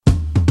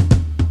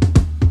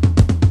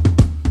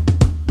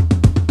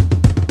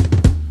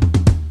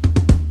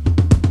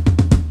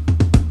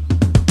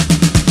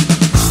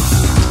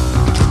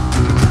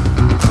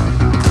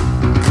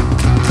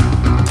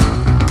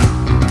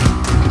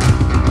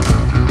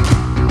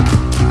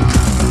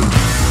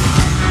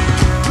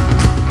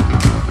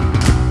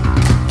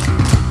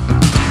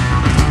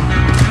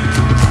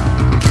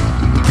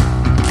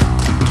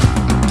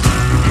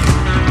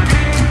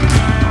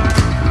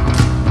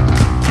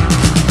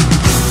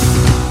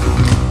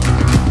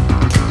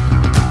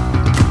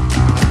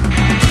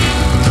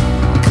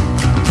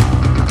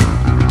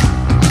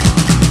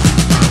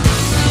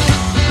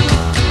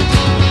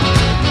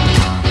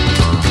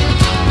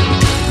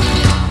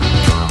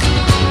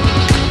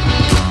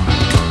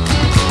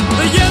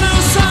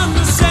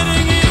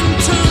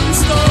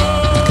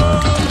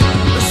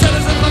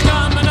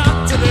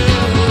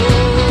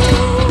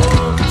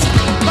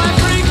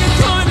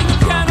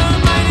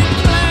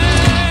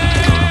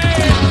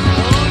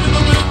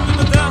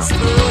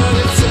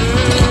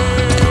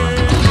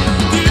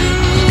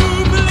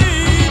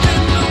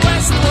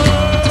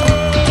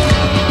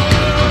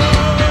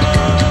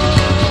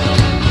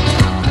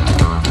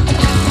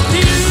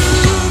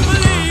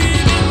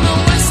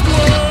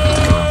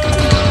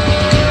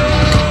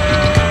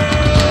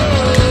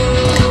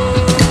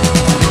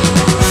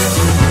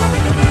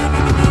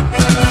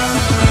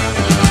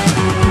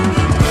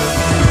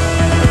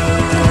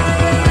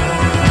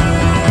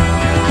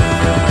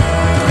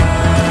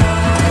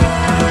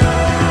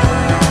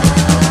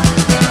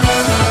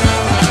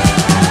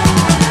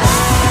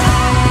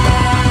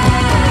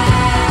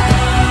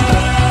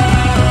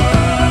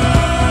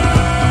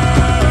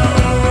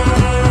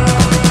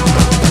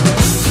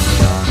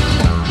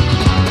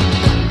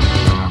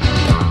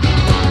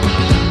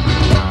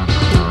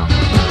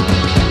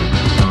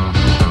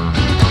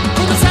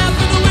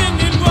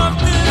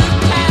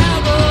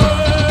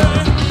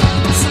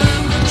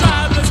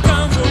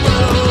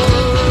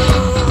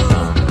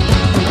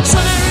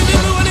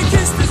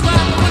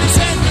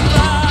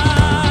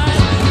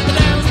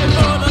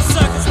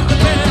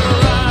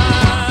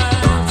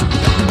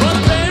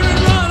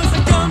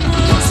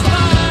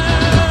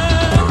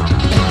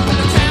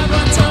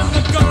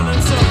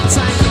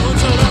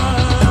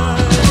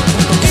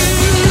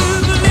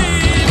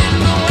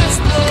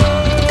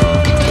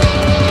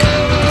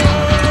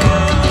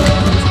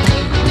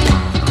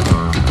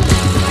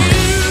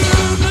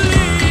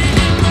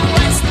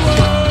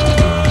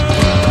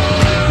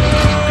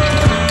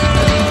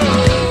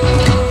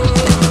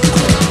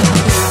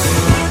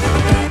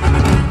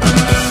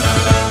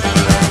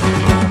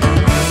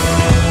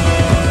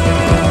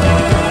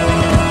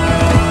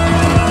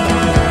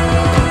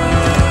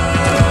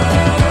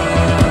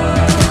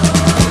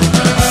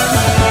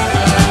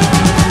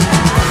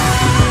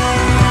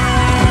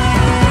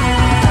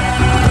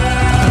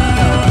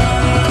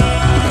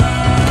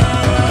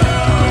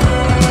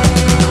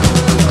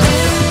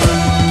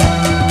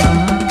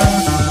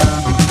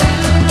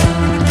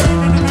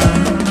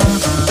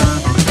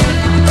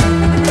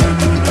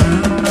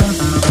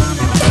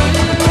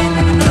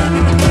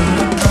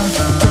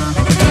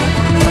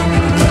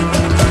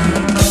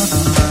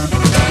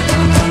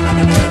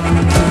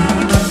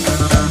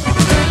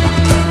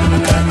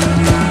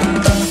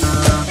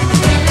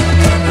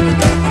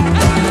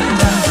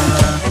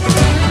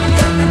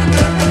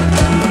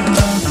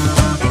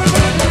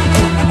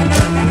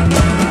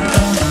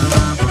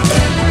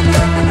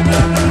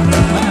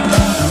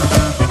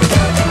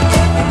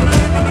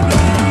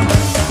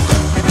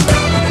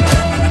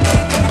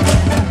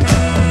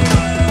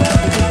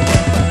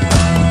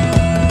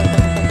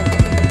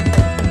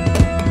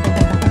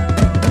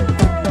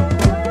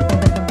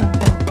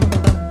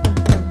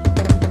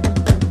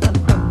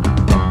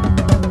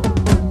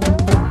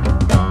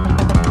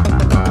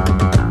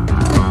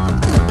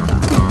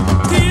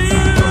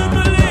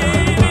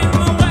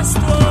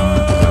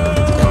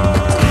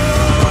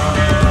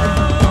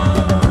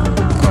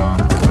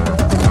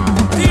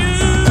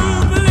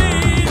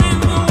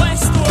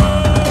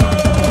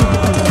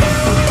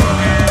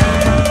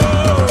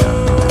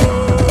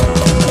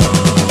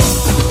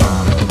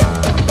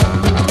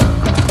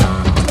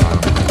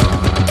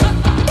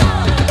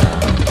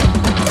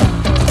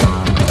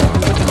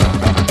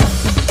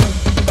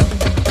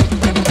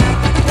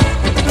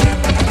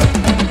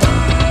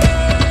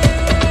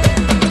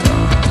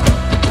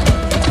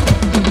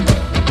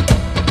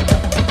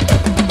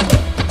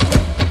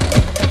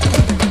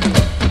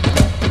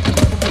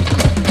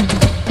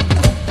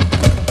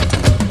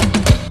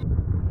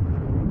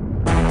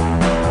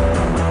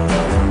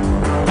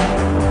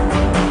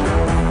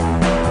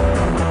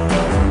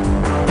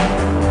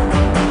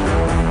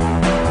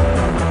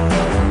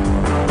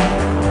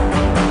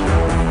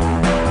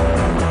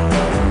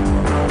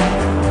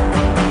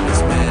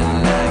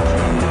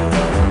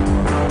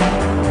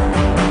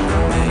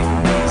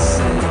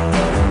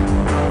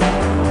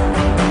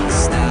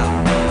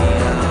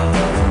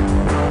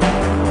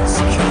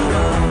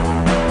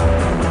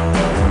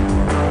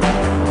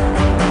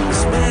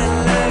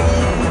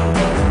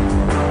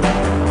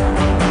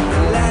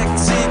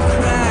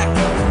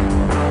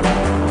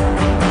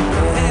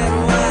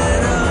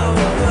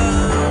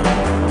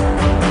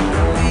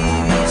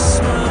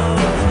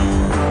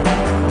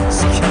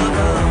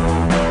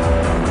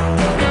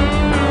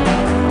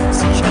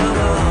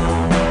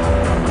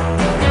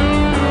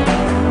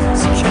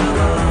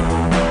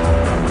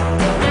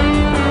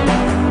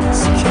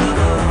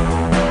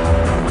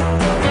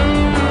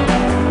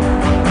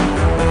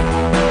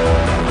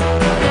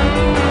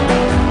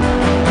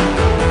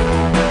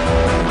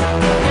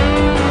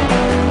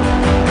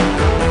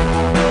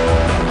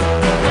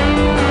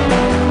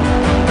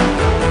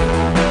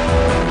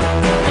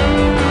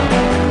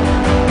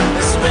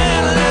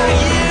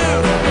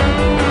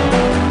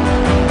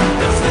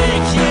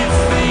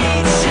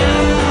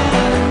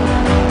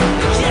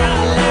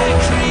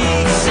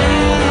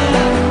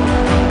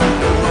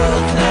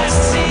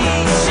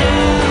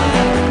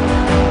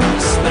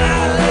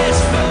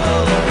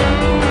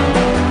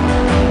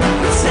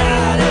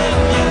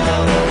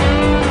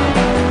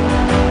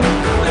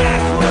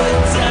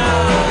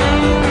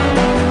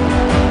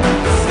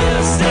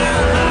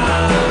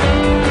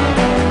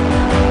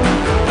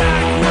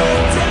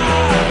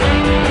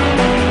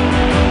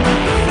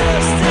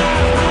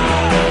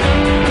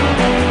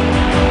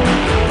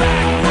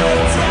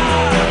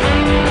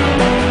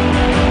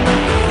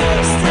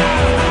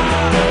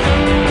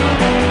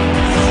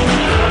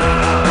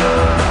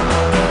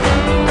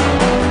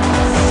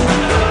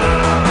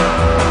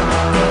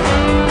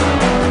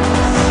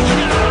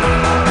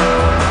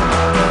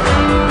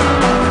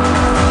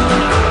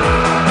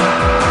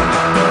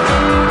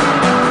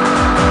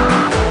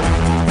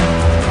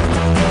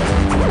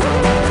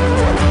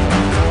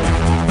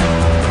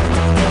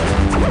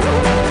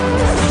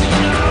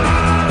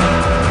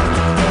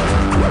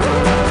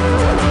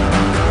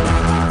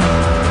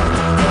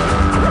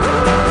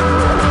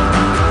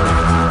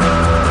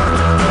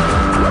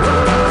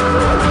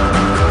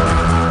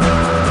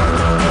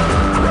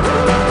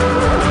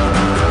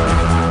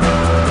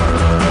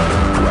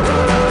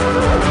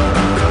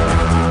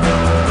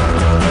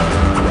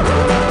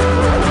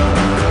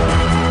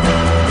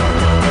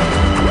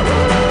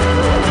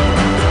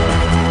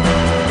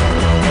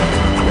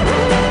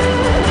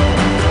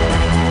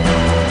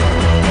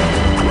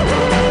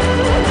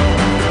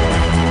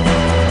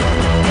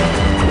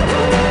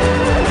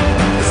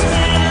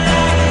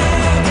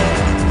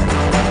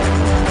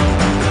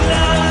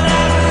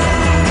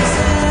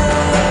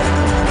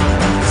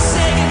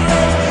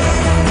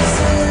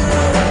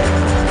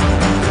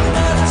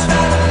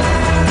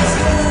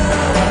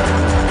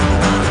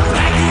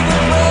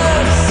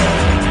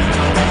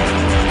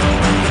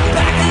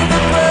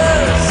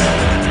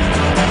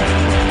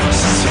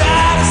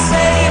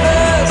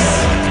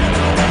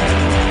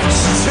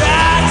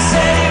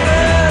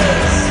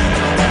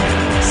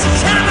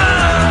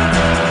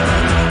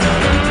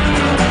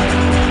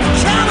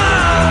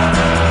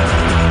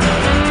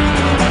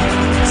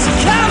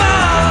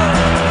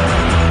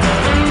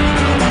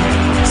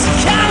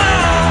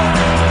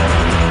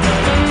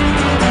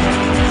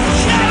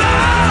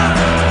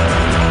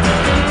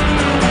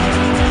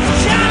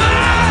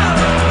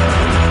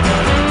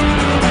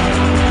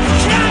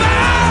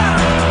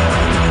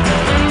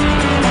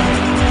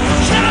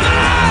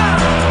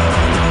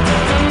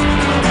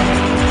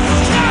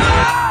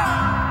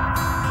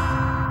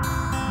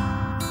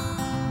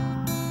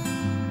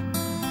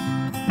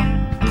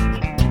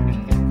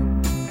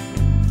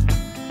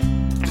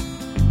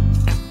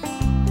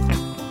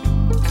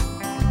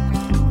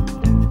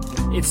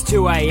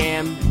2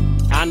 a.m,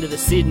 under the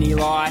Sydney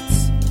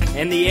lights,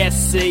 and the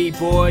SC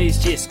boys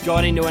just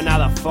got into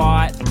another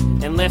fight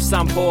and left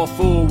some poor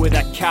fool with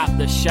a cut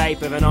the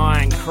shape of an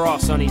iron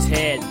cross on his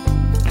head.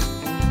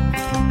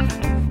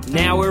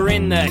 Now we're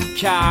in the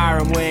car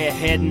and we're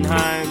heading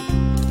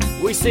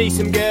home. We see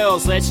some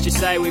girls, let's just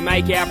say we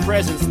make our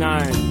presence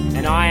known.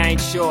 And I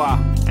ain't sure,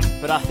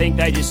 but I think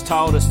they just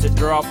told us to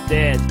drop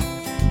dead.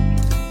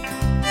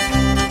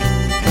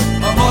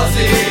 I'm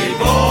Aussie,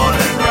 born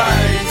and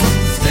raised,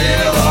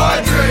 still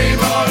I dream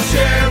of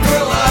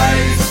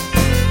Chevrolets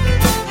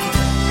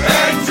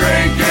and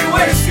drinking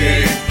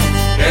whiskey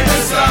in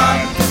the sun.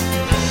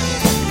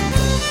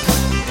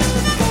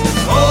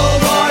 All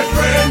my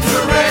friends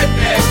are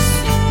rednecks,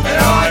 and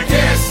I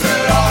guess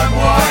that I'm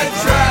white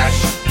trash.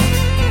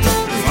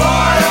 'Cause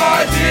my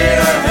idea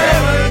of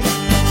heaven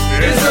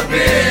is a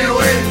beer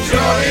with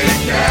Johnny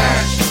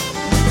Cash.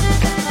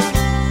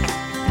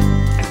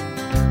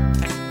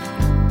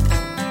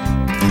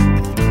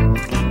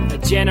 A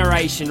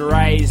generation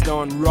raised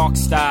on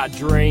rockstar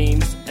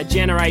dreams, a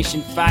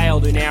generation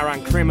failed in our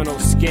uncriminal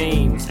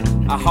schemes,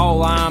 a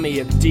whole army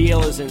of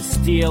dealers and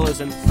stealers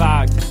and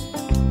thugs.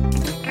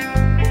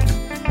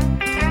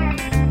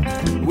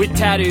 With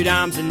tattooed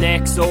arms and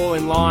necks all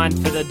in line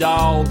for the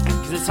dole,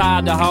 'cause it's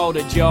hard to hold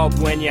a job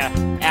when you're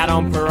out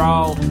on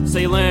parole. So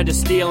you learn to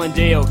steal and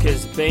deal,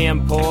 'cause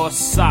being poor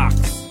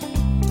sucks.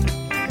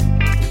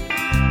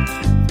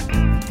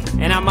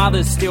 And our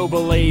mothers still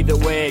believe that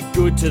we're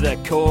good to the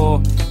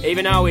core,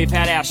 even though we've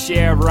had our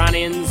share of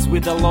run-ins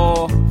with the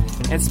law,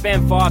 and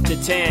spent 5 to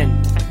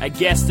 10 a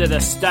guest at a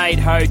state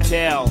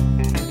hotel.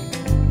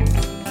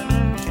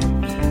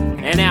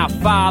 And our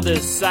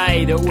fathers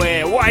say that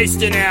we're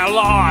wasting our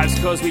lives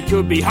 'cause we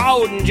could be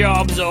holding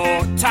jobs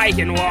or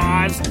taking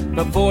wives,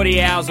 but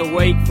 40 hours a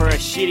week for a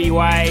shitty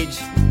wage,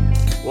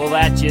 well,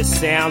 that just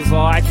sounds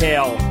like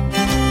hell.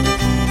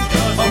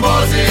 I'm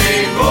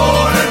Aussie,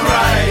 born and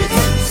raised,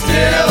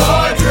 still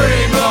I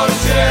dream of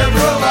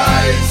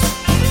Chevrolets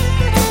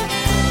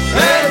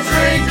and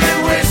drinking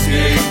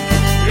whiskey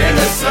in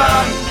the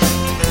sun.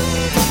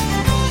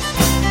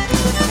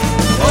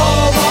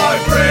 All my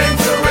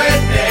friends are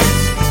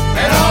rednecks,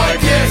 and I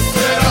guess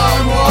that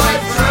I'm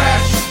white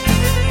trash.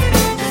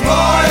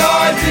 My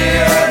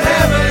idea of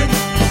heaven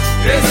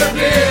is a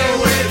beer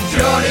with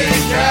Johnny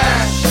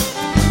Cash.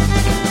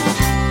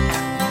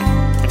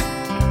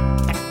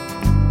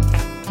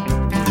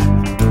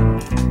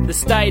 The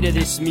state of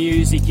this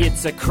music,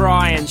 it's a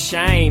crying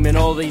shame, and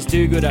all these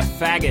do-gooder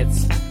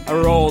faggots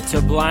are all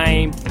to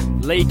blame.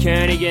 Lee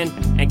Kernaghan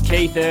and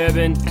Keith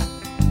Urban,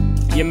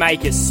 you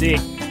make us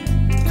sick.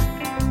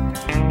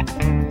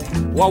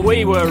 While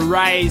we were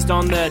raised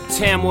on the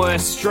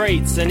Tamworth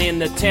streets and in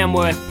the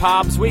Tamworth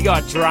pubs, we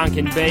got drunk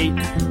and beat.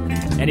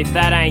 And if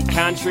that ain't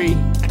country,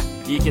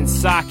 you can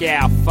suck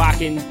our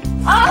fucking...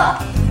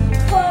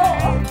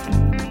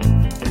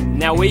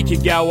 Now we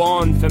could go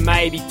on for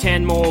maybe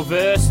 10 more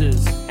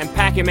verses and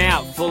pack 'em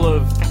out full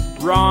of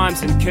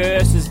rhymes and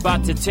curses,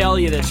 but to tell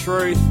you the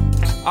truth,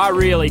 I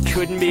really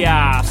couldn't be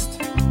arsed.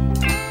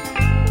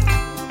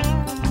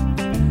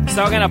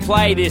 So I'm going to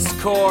play this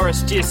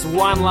chorus just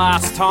one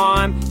last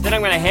time, then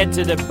I'm going to head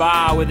to the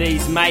bar with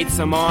these mates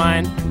of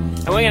mine,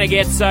 and we're going to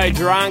get so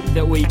drunk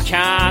that we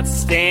can't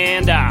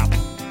stand up.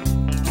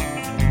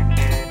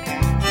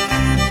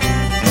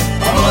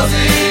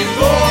 Aussie,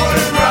 born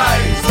and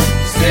raised,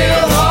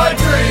 still I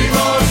dream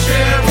of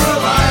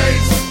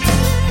Chevrolets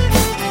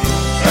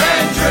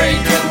and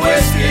drinking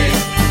whiskey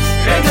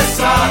in the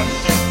sun.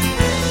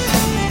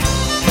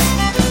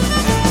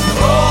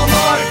 All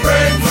my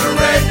friends are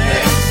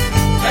rednecks,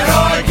 and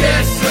I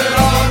guess that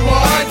I'm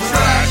white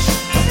trash.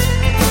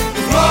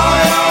 My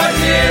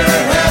idea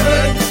of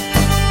heaven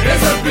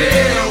is a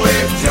beer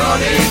with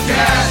Johnny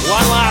Cash.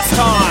 One last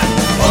time.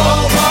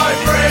 All my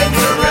friends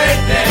are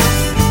rednecks,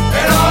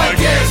 and I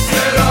guess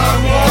that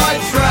I'm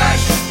white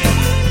trash.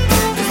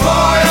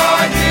 My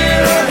idea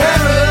of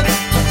heaven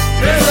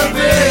is a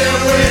beer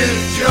with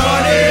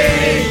Johnny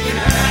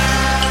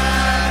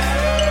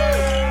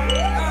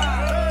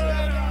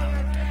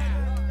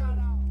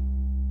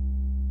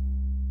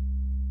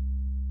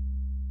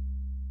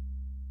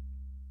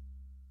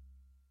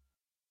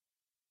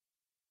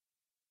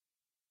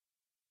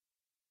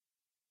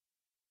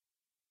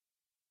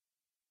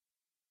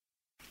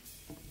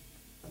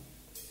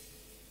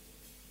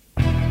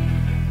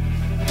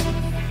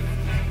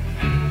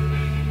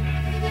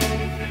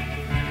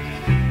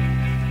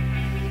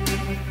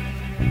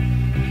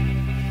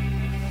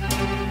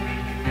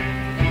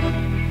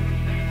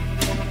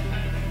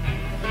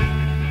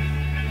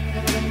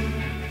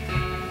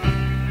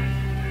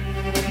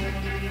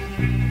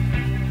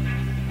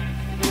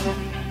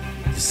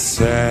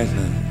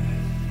silence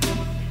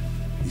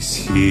is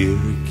here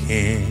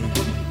again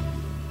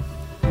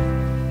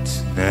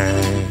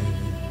tonight.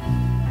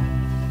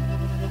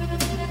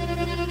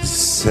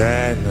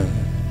 Silence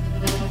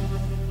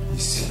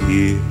is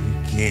here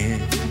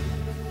again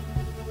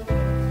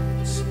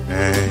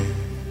tonight.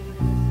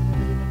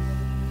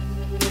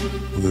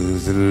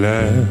 With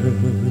love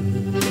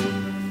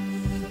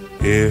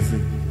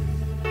ever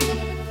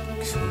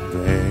come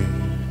back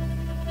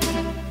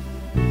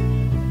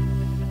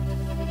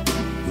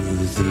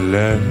with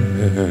love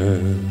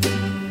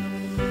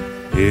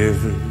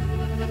ever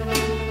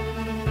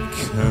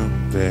come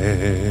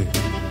back.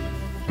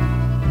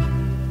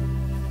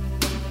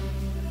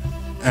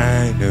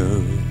 I know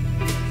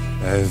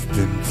I've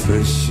been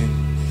pushing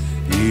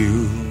you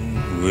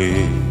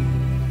away.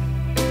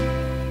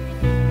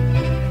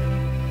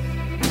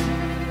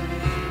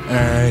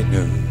 I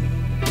know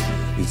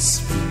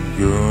it's been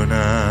going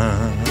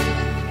on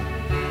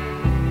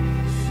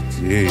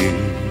for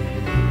days.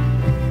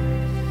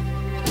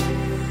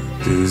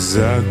 Those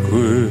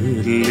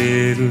awkward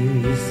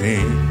little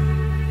things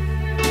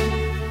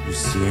were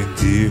so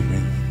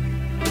endearing.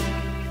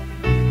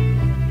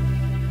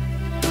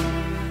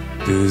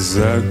 Those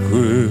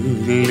awkward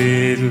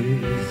little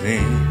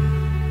things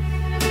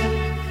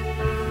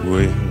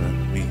weigh on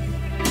me.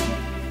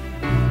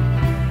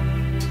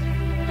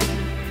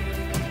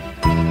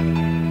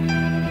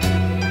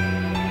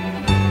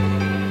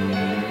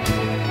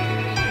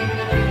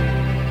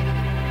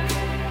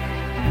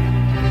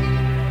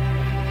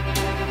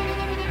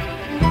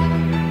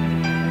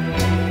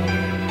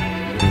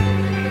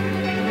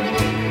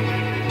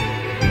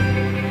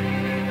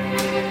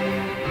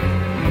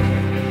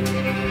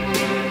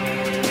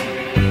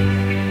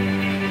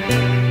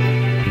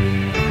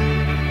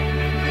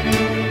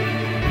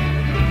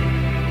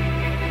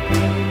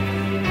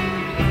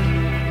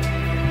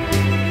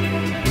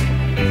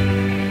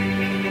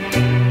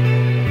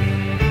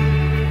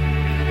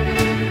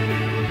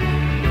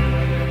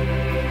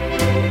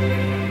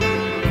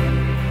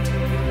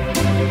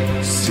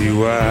 See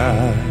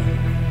why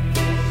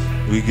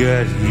we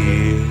got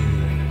here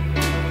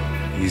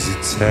is a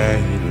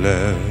tiny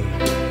love.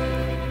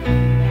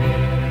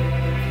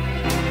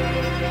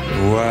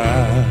 Why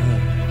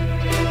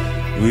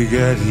we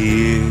got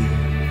here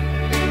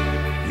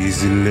is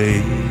a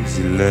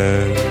lazy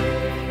love.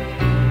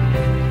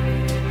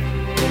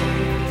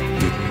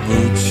 It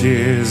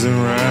mooches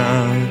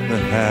around the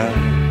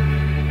house,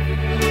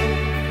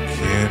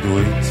 can't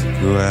wait to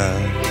go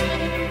out.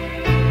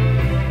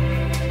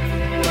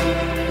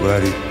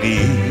 What it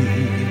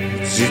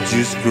needs, it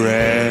just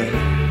grab.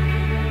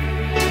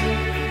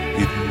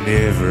 It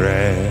never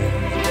asks.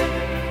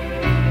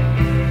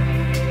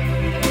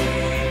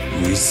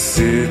 We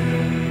sit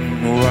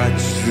and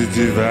watch the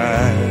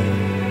divide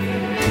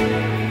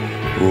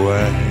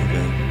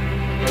widen.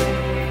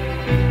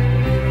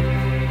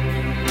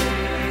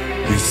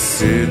 We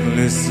sit and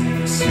listen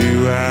to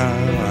our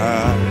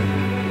heart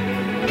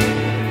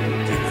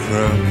to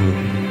crumble.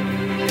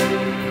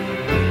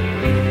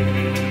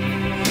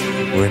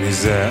 When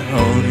is our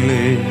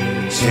only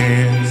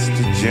chance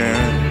to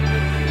jump?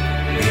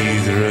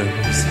 Neither of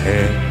us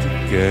had to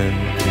go.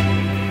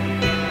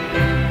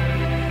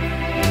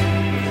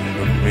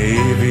 Or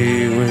maybe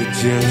we're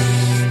just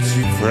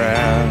too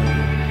proud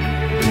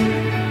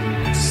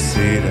to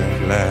say it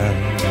out loud.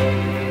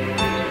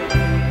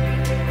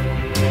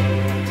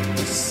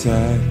 The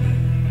silence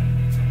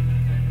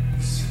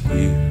is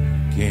here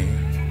again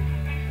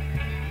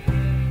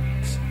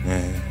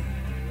tonight.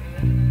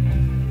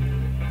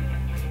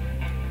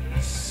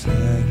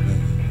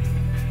 Silence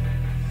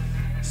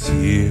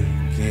here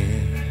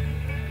again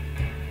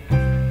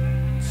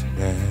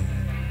tonight.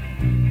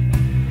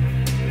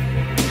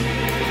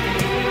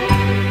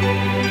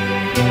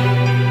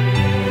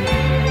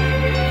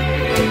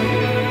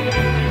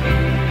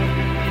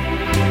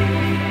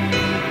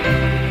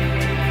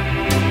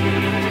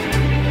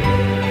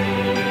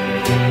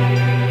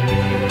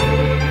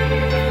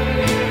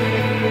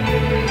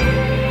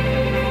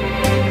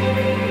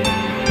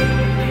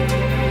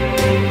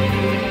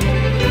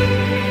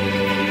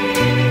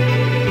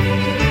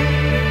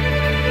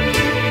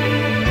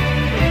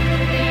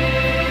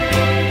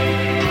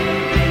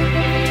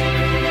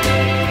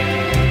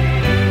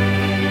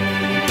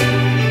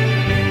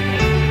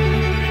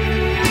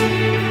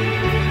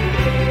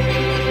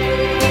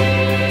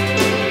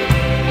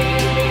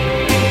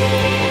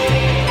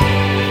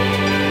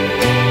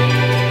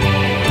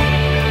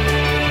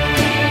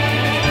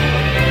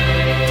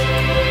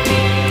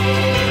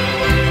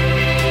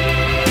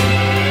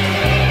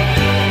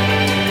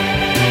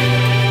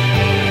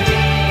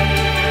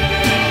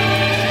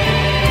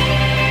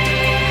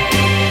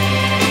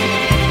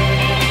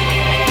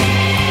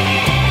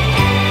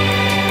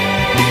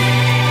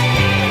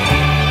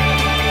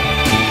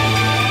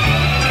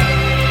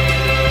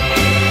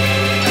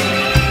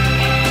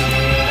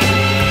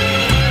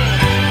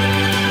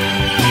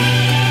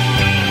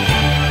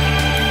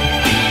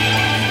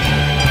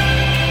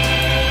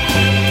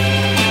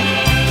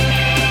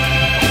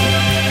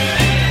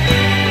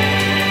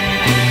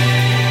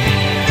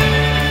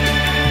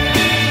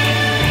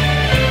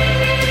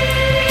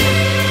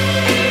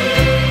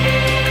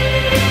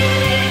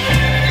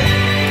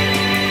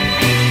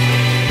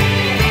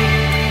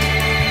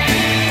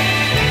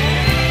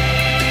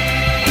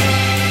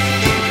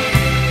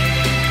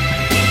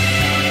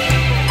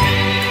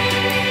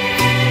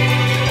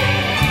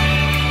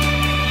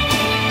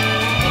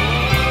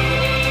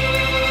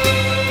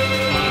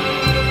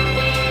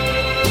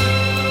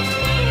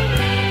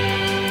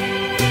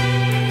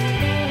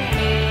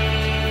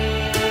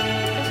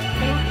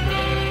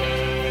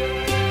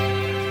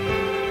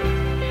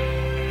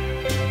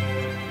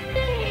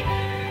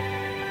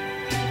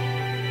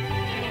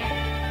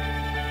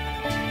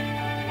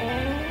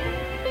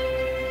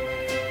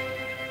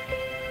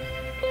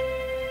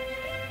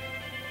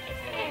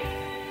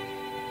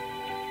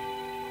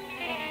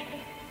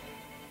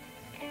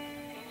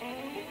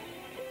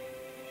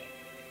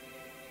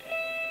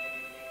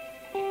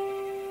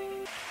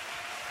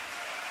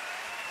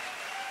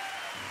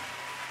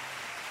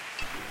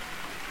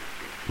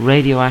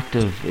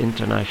 Radioactive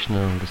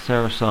International, the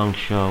Sarah Song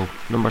Show,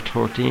 number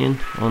 13,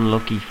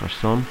 unlucky for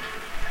some.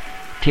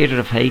 Theatre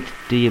of Hate,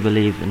 Do You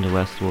Believe in the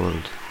West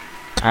World?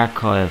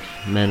 Archive,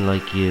 Men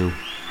Like You.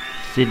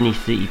 Sydney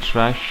City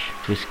Trash,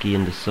 Whiskey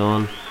in the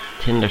Sun.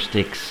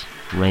 Tindersticks,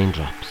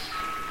 Raindrops.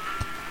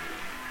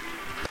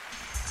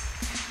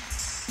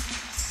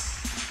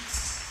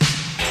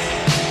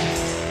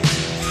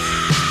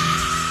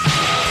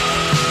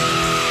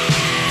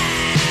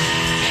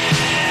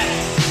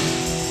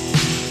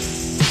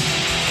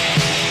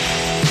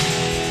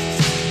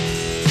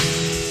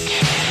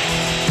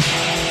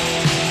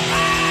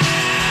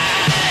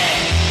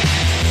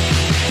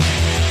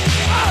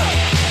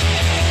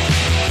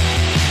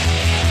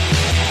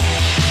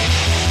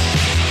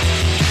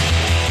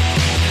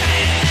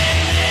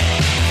 Hey!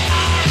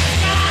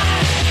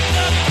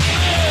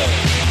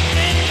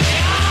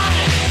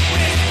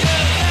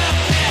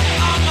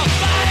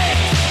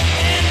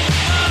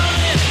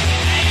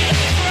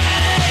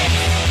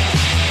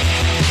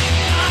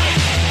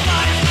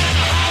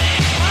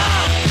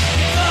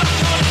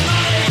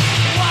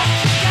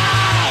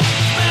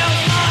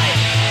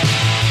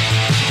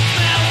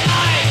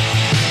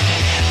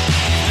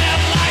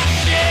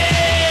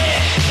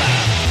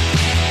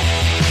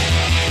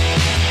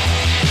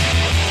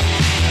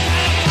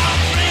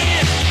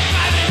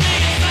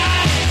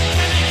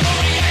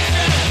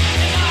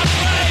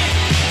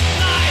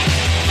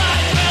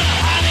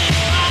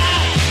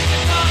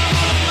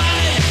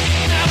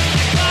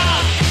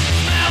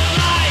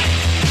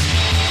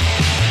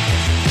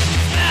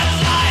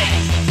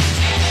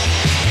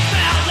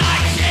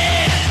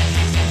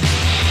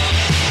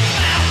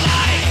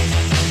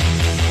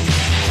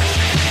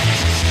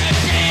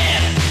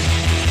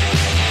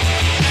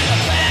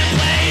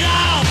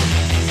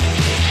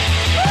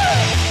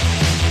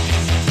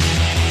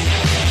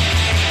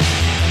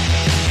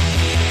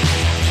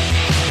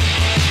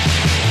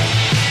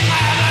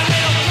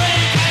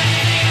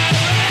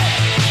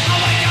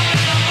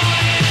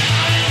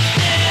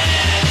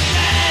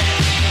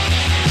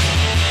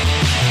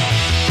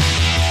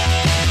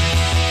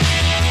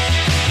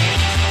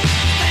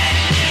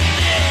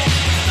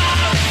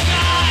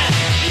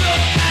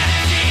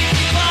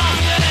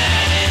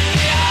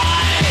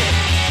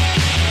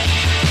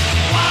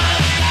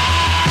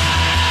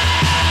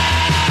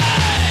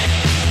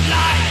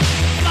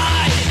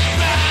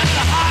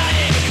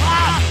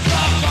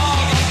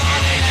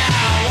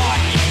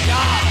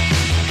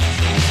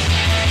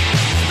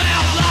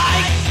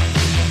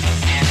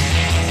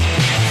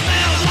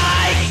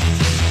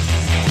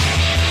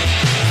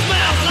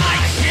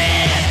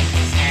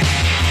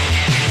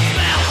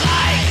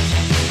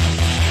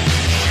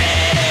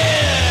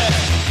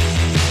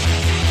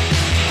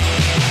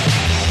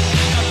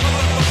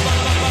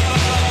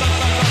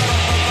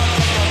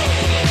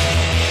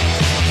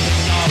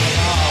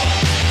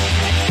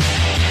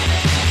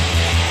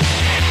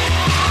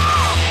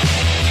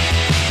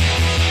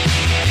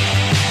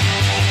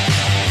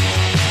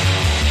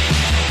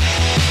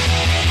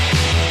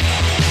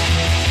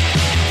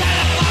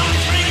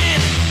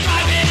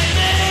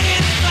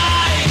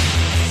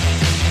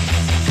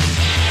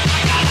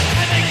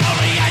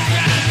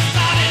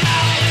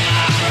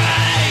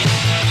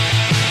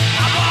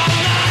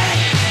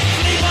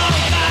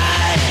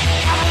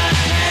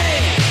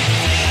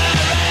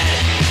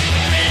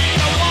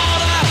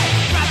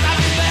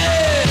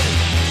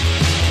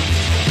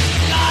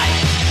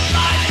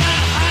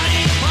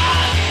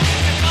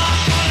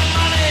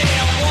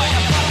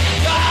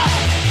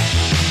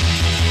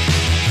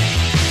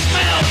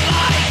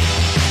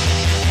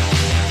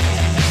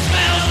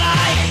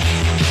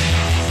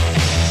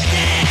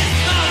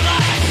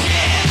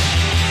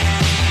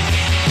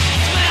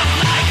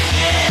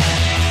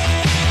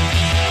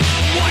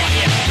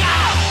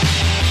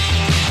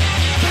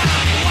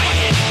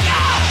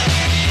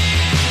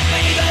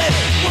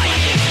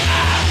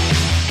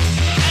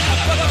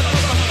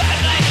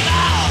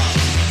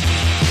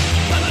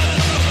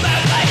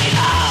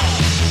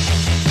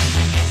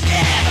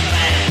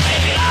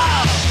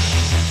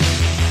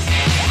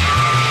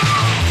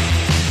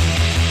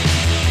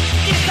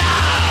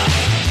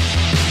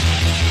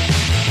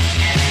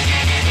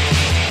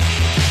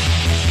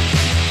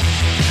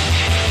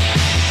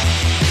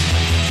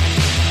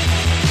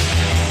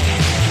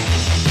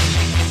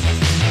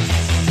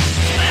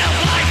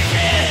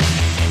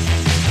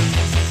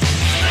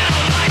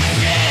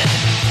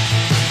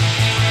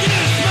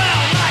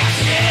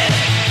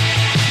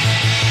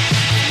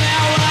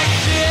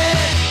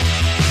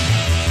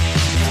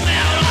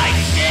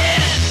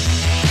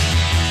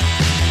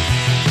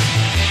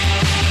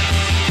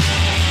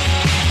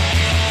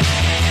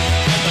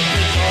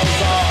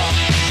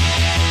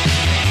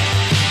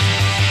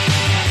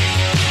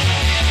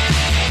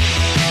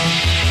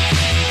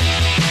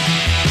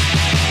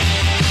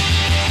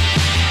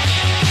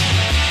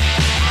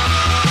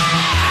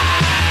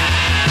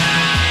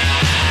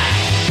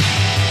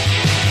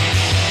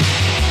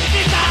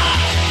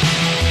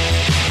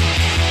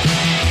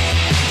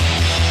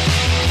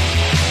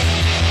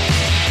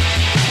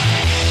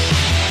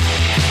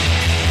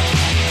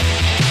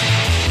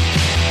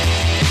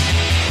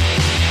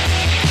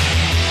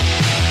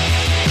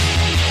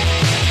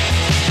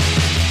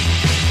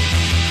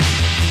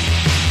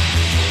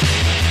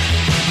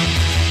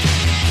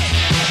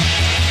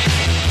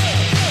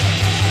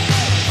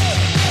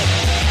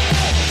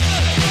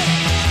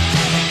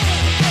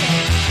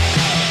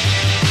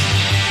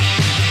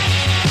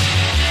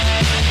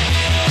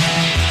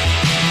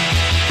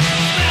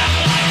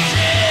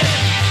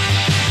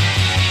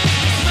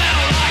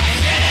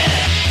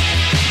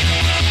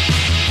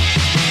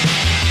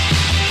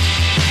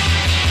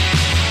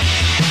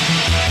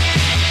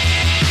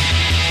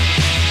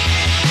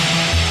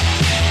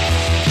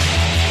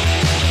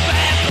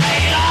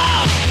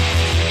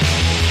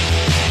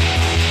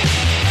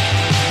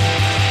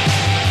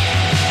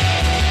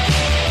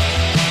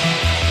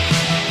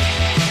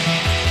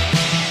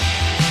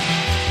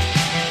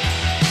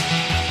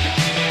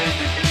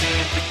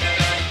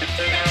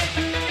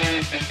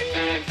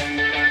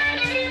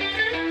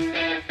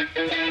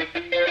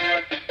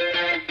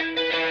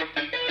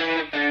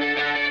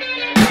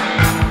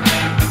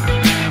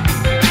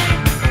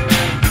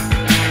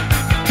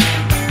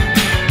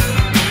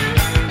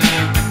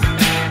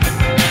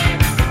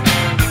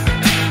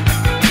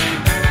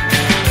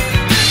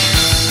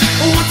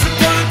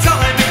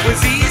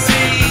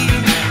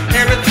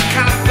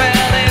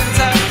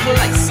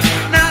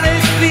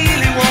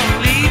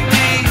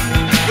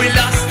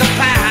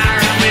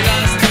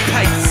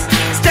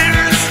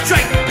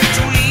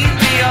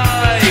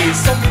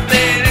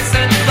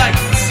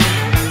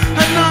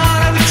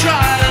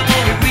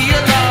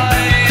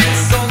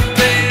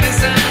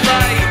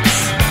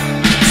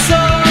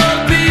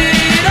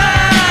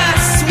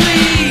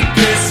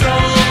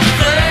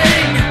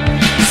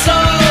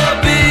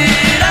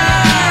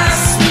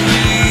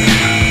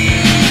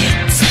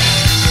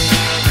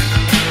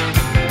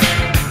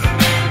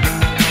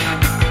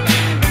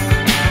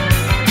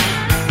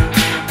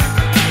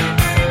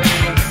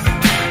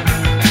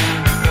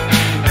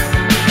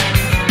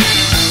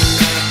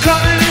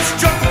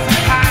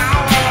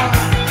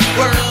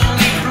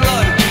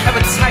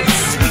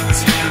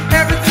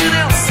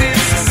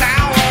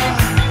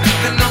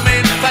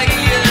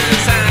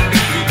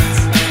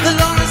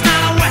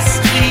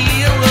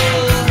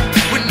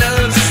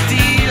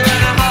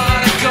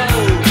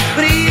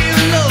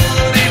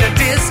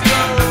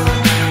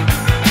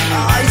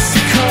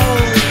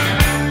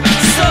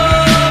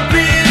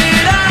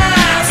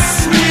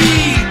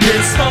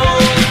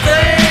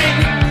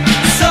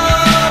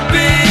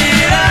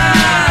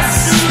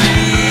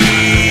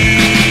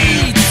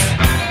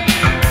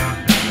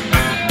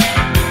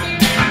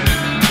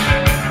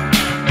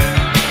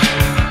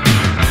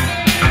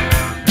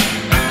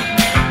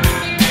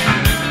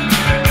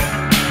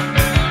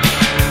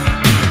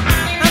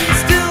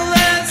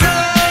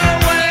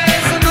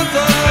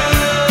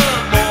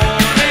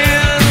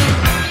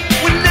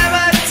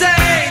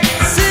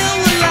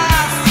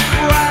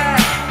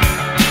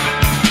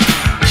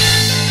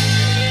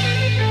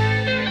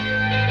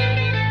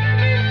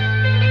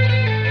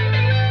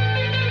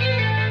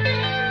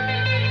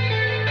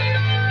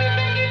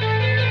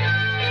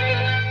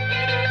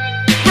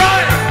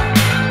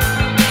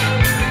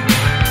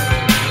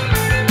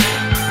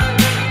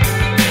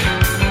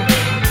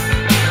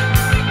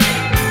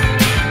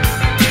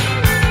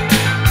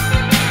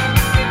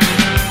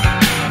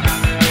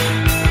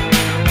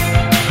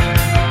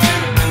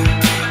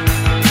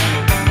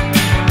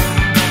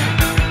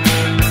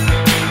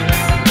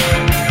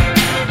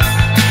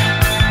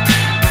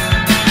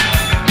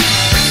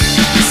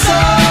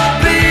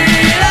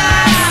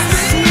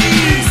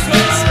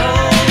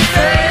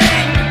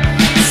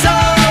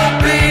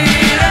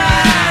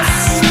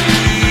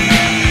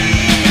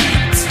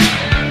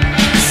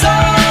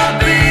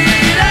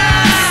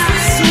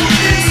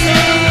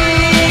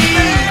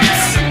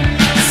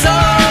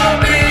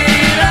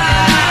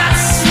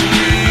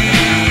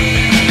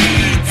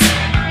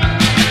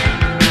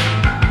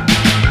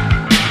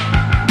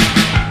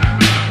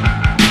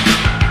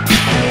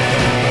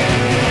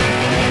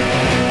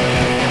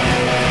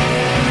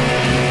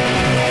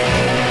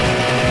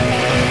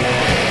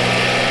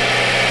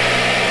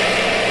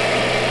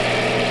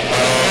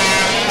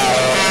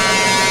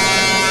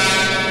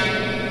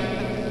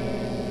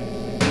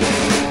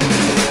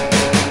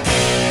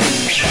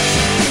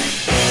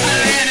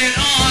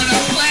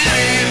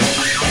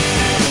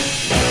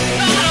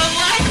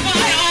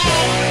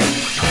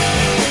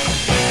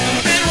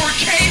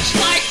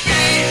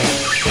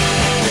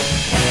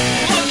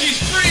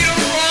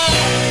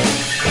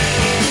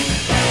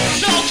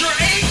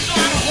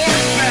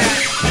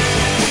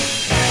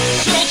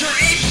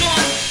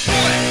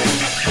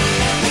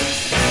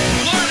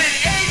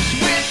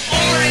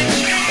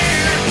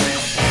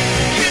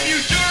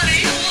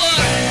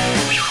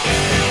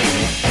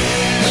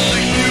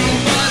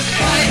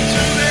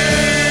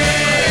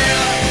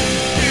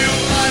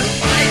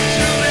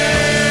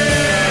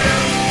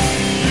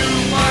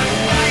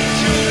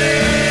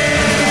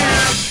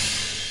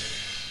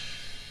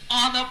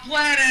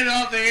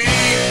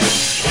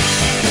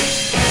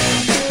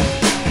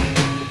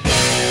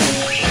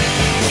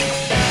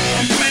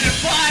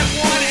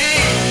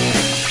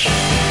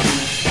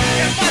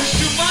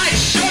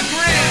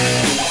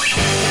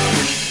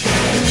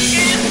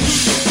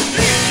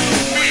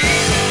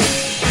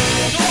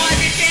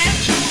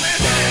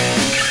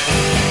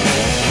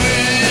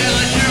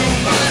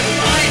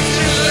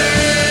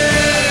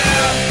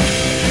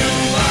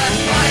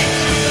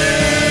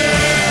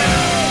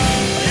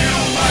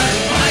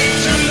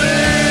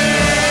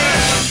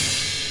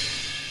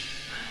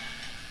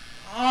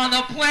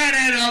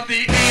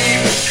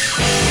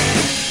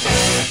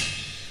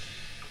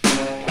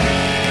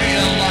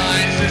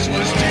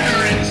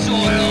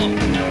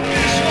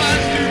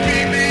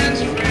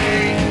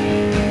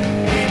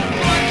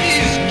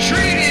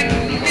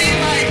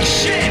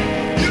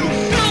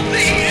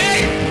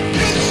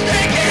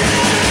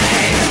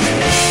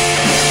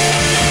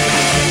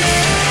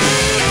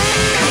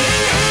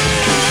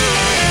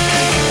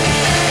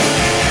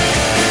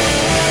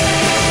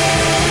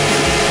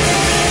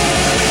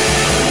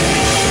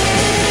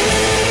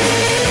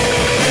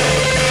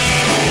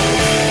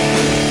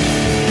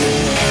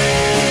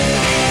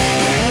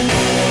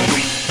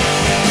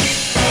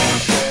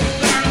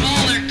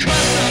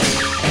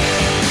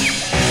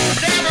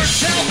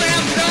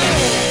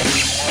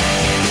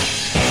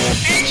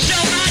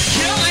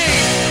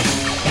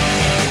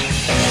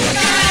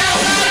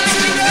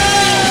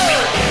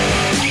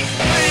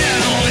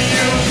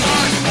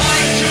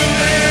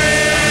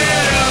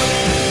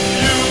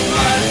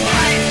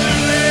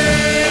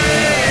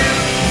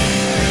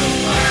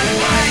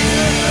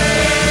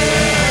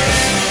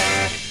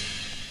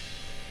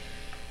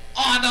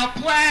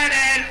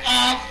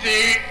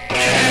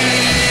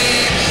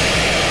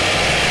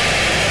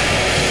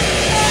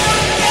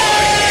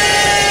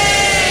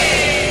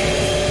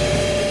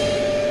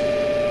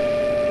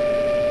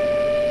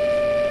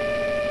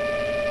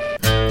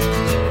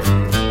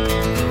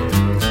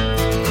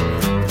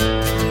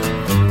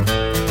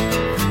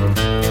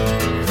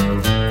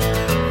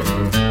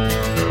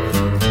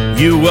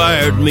 You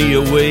wired me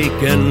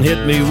awake and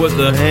hit me with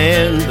a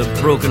hand of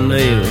broken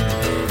nails.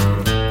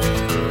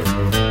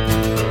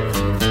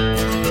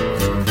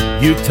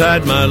 You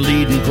tied my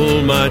lead and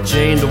pulled my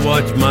chain to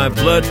watch my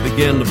blood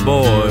begin to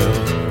boil.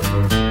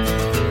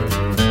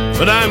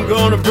 But I'm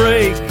gonna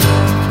break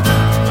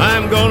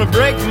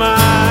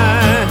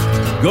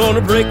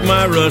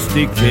my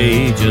rusty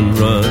cage and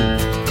run.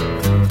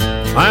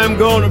 I'm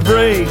gonna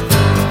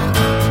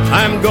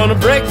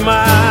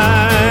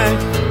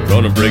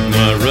break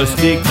my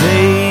rusty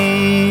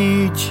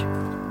cage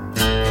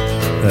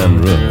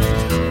and run.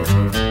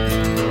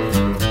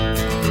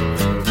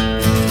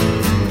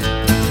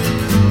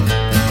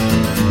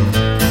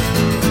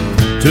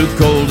 Too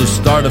cold to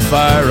start a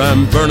fire,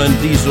 I'm burning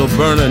diesel,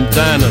 burning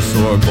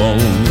dinosaur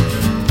bones.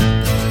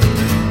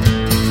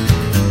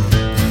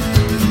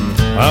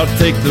 I'll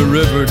take the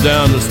river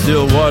down to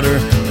Stillwater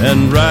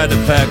and ride a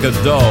pack of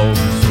dogs.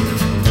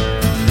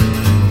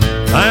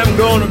 I'm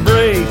gonna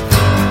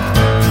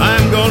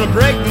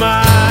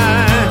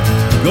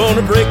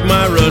break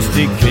my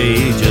rusty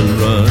cage and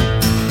run.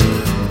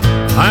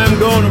 I'm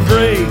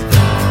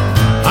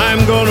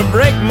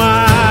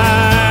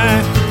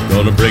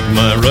gonna break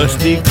my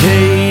rusty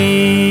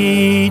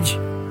cage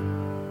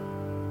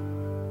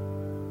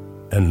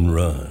and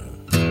run.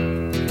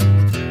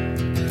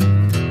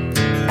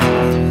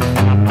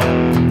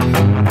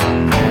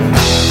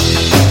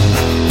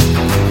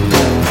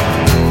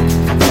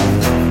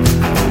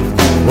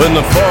 When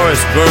the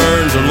forest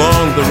burns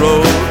along the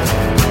road,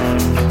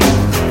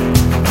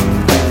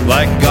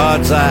 like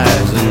God's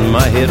eyes in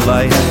my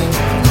headlights,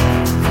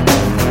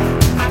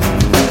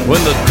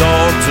 when the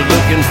dogs are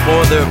looking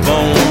for their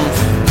bones,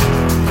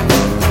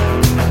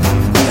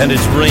 and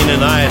it's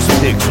raining ice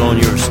picks on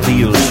your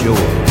steel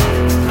shore,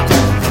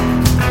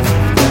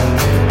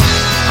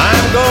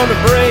 I'm gonna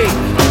break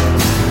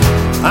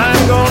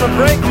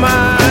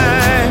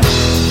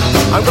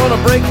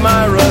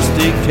my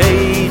rusty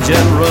cage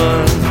and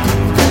run.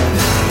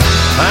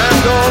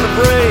 I'm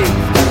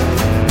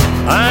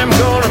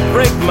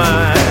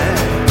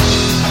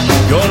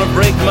gonna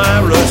break my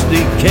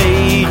rusty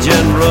cage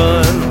and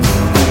run.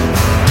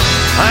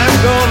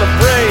 I'm gonna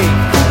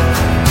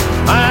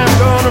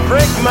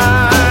break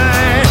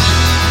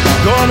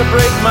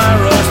my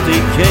rusty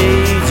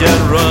cage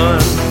and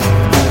run.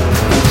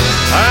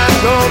 I'm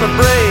gonna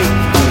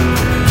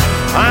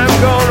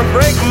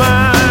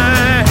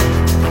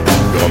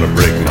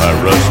break my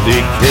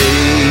rusty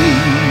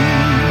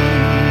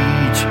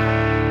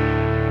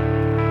cage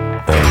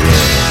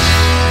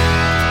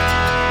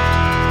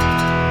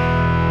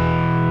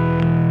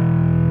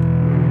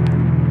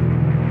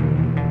and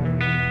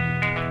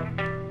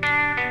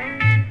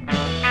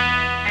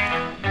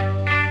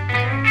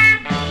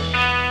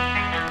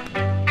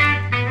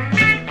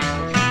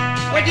run.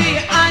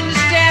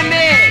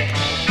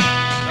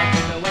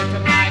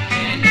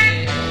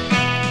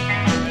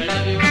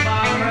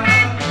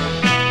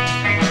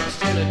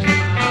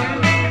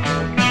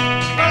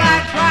 Well, I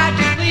tried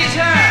to please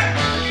her.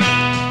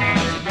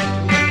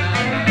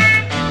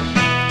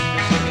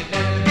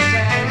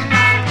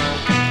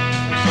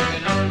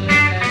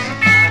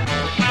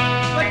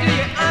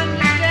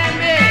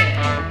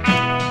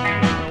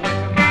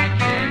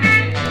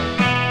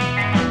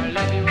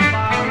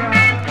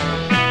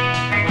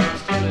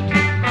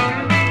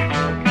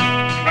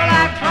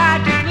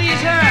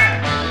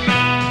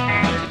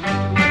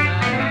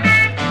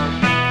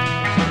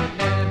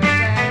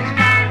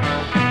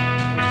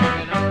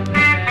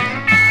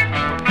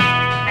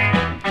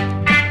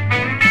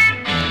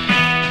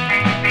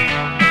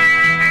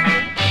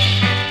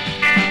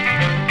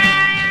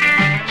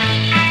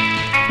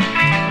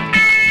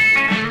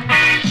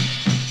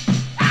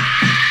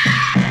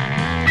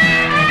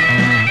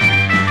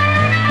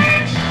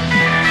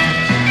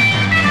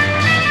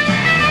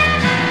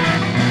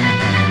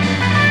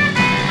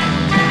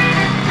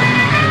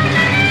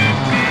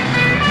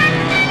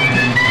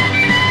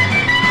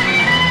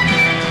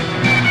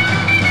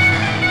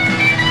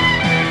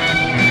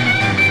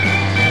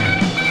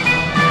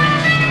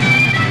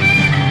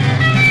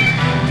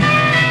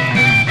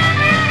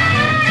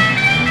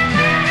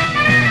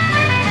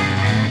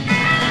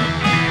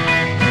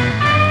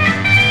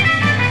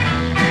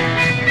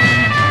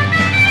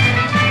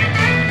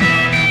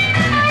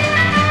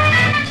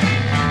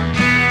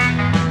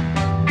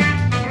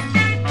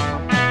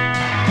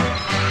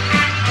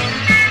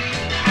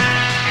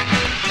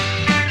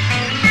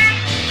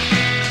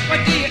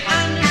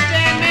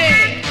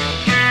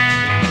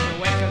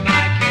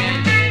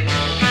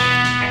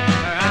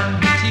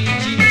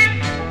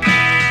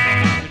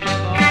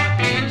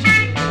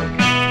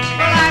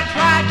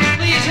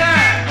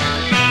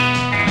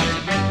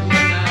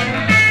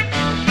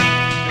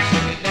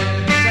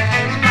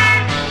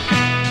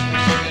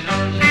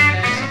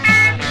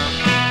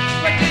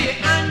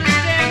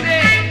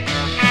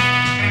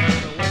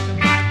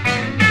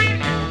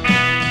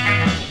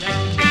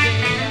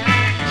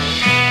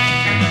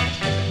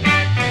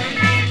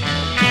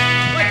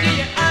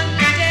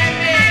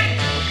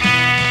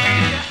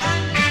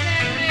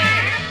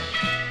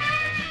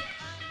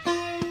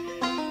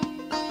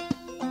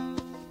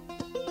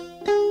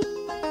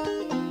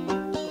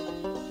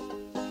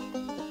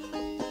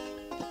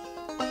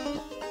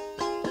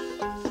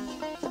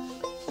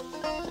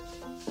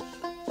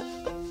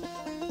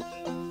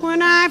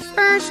 I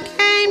first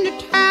came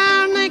to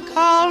town, they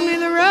called me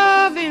the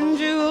Roving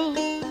Jewel.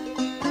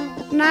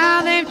 But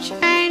now they've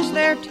changed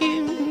their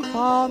tune,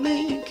 call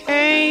me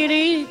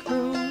Katie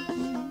Crew.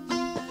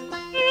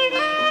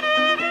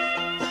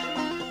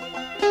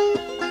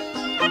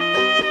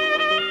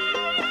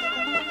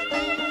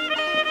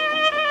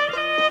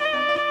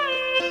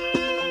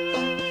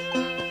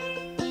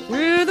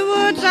 Through the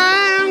woods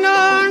I'm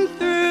going,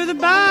 through the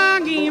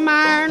boggy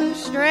mire, and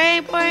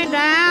straight way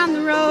down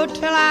the road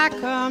till I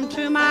come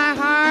to my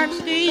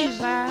heart's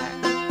desire.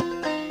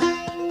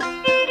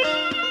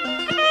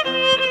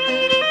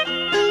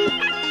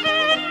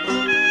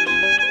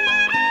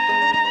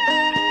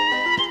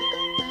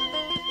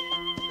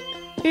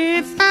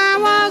 If I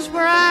was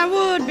where I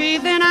would be,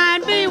 then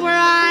I'd be where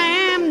I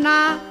am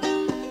not.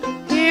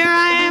 Here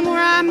I am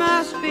where I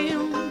must be,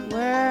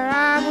 where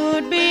I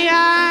would be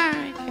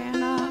I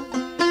cannot.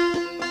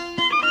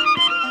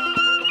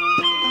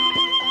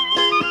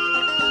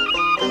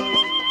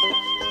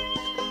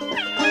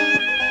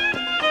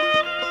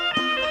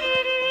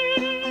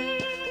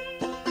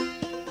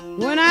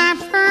 When I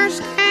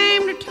first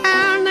came to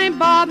town, they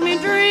bought me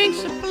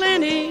drinks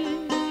aplenty.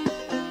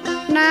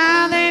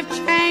 Now they've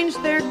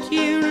changed their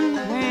tune and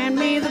hand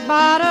me the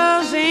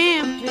bottles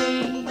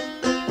empty.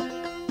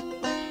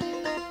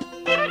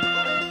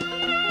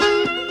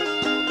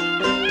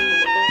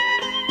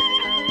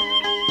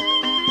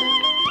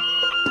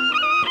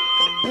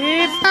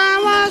 If I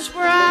was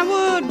where I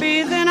would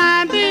be, then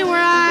I'd be where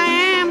I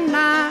am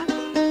not.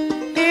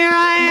 Here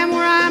I am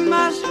where I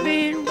must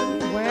be,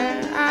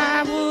 where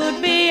I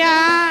would be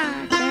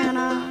I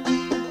cannot.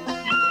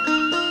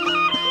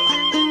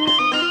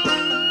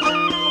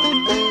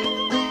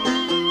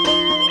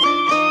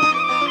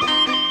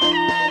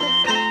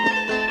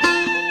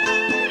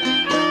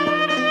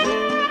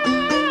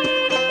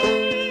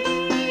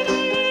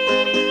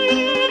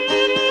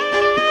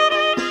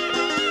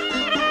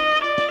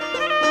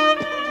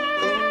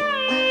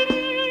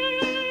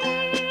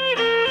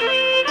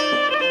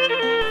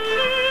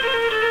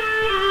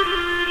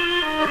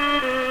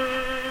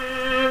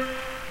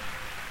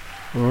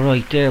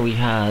 Right, there we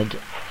had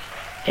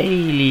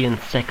Alien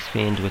Sex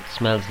Fiend with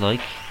Smells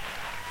Like.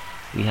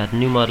 We had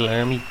New Model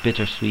Army,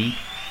 Bittersweet.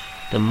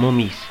 The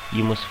Mummies,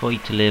 You Must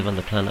Fight to Live on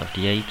the Planet of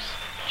the Apes.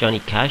 Johnny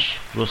Cash,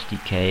 Rusty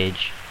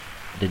Cage.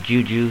 The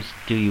Jujus,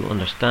 Do You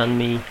Understand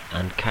Me?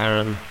 And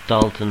Karen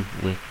Dalton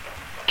with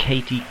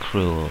Katie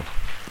Cruel.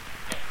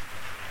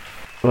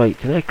 Right,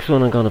 the next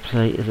one I'm going to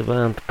play is a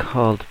band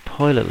called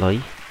Pilot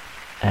Light.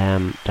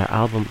 Their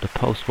album, The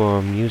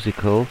Post-War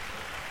Musical.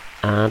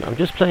 And I'm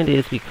just playing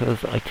these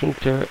because I think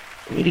they're a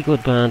really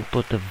good band,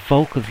 but the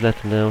vocals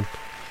let them down.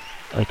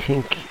 I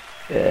think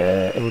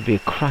it would be a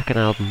cracking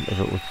album if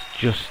it was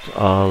just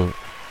all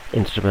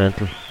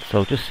instrumental.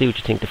 So just see what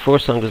you think. The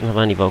first song doesn't have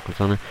any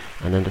vocals on it,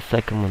 and then the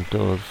second one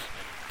does.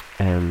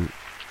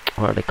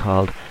 What are they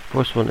called?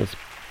 First one is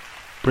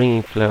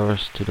Bringing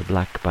Flowers to the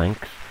Black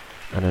Banks,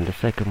 and then the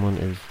second one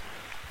is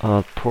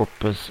All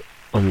Purpose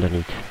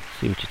Underneath.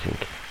 See what you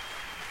think.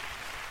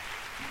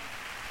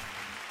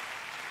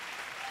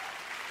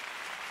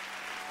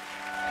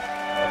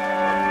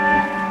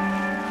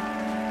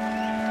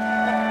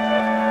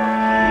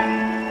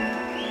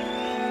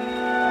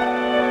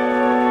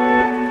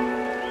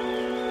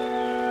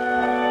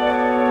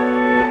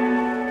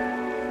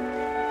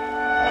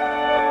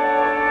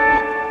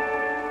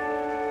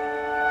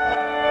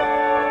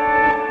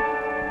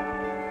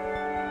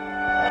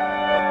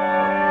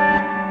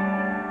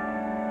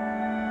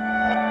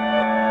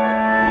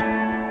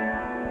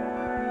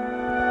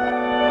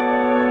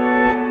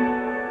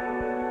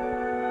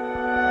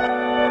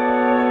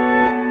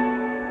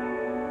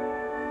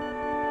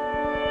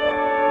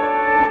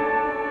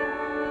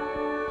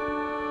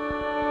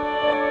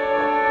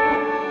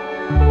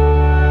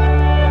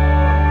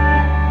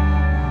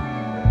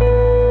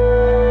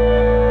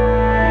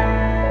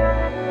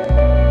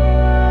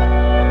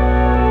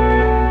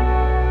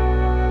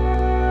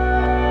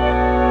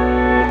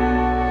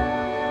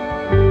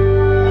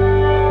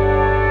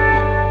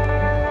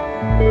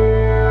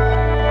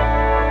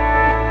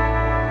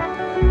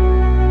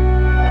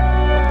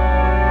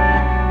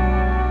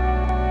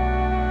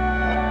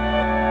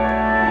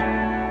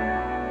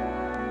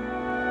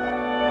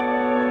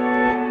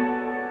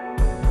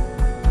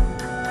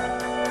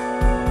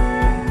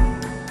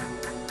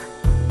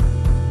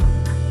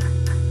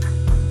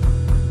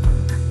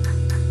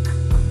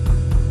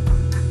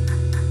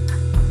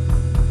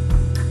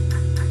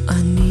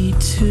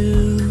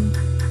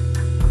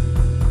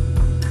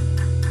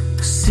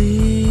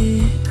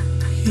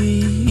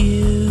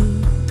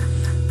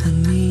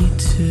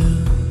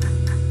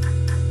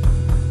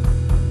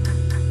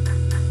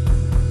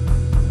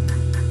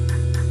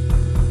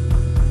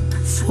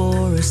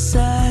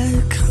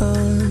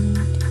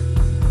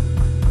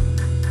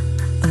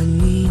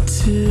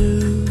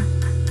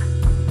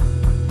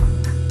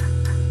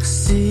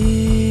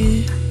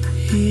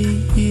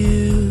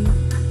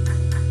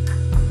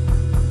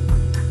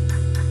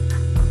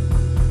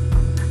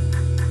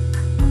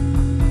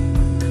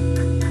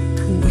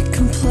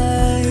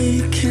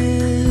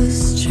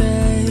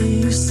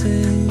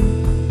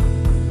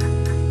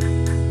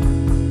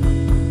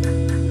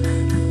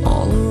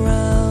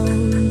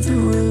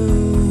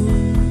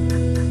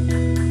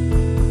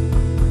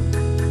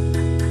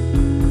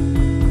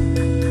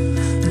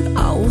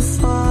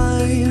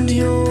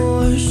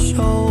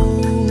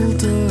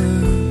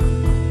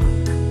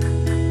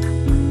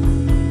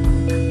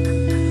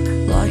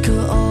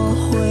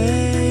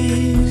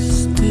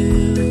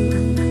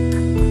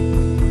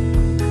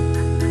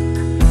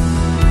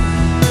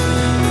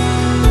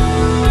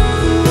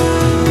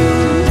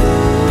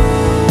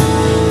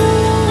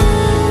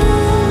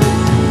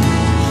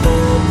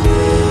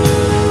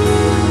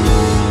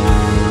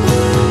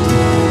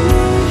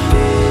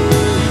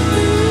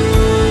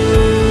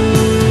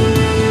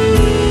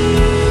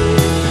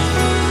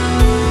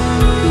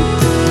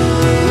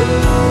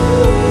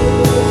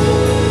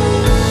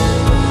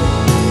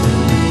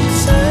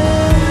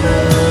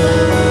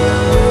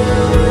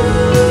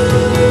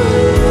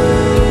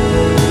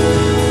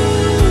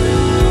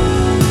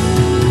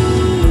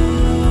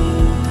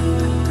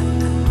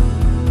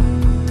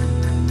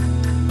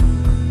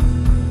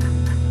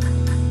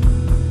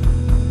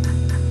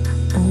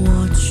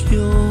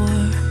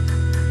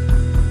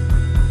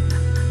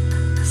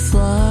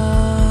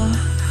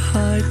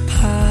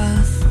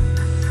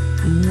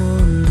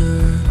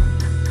 wonder.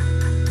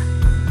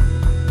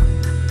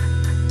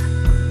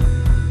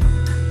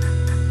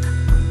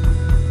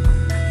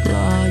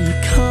 Are you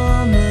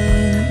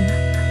coming?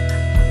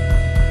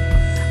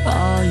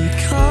 Are you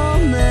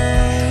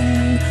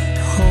coming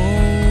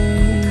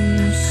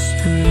home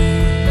soon?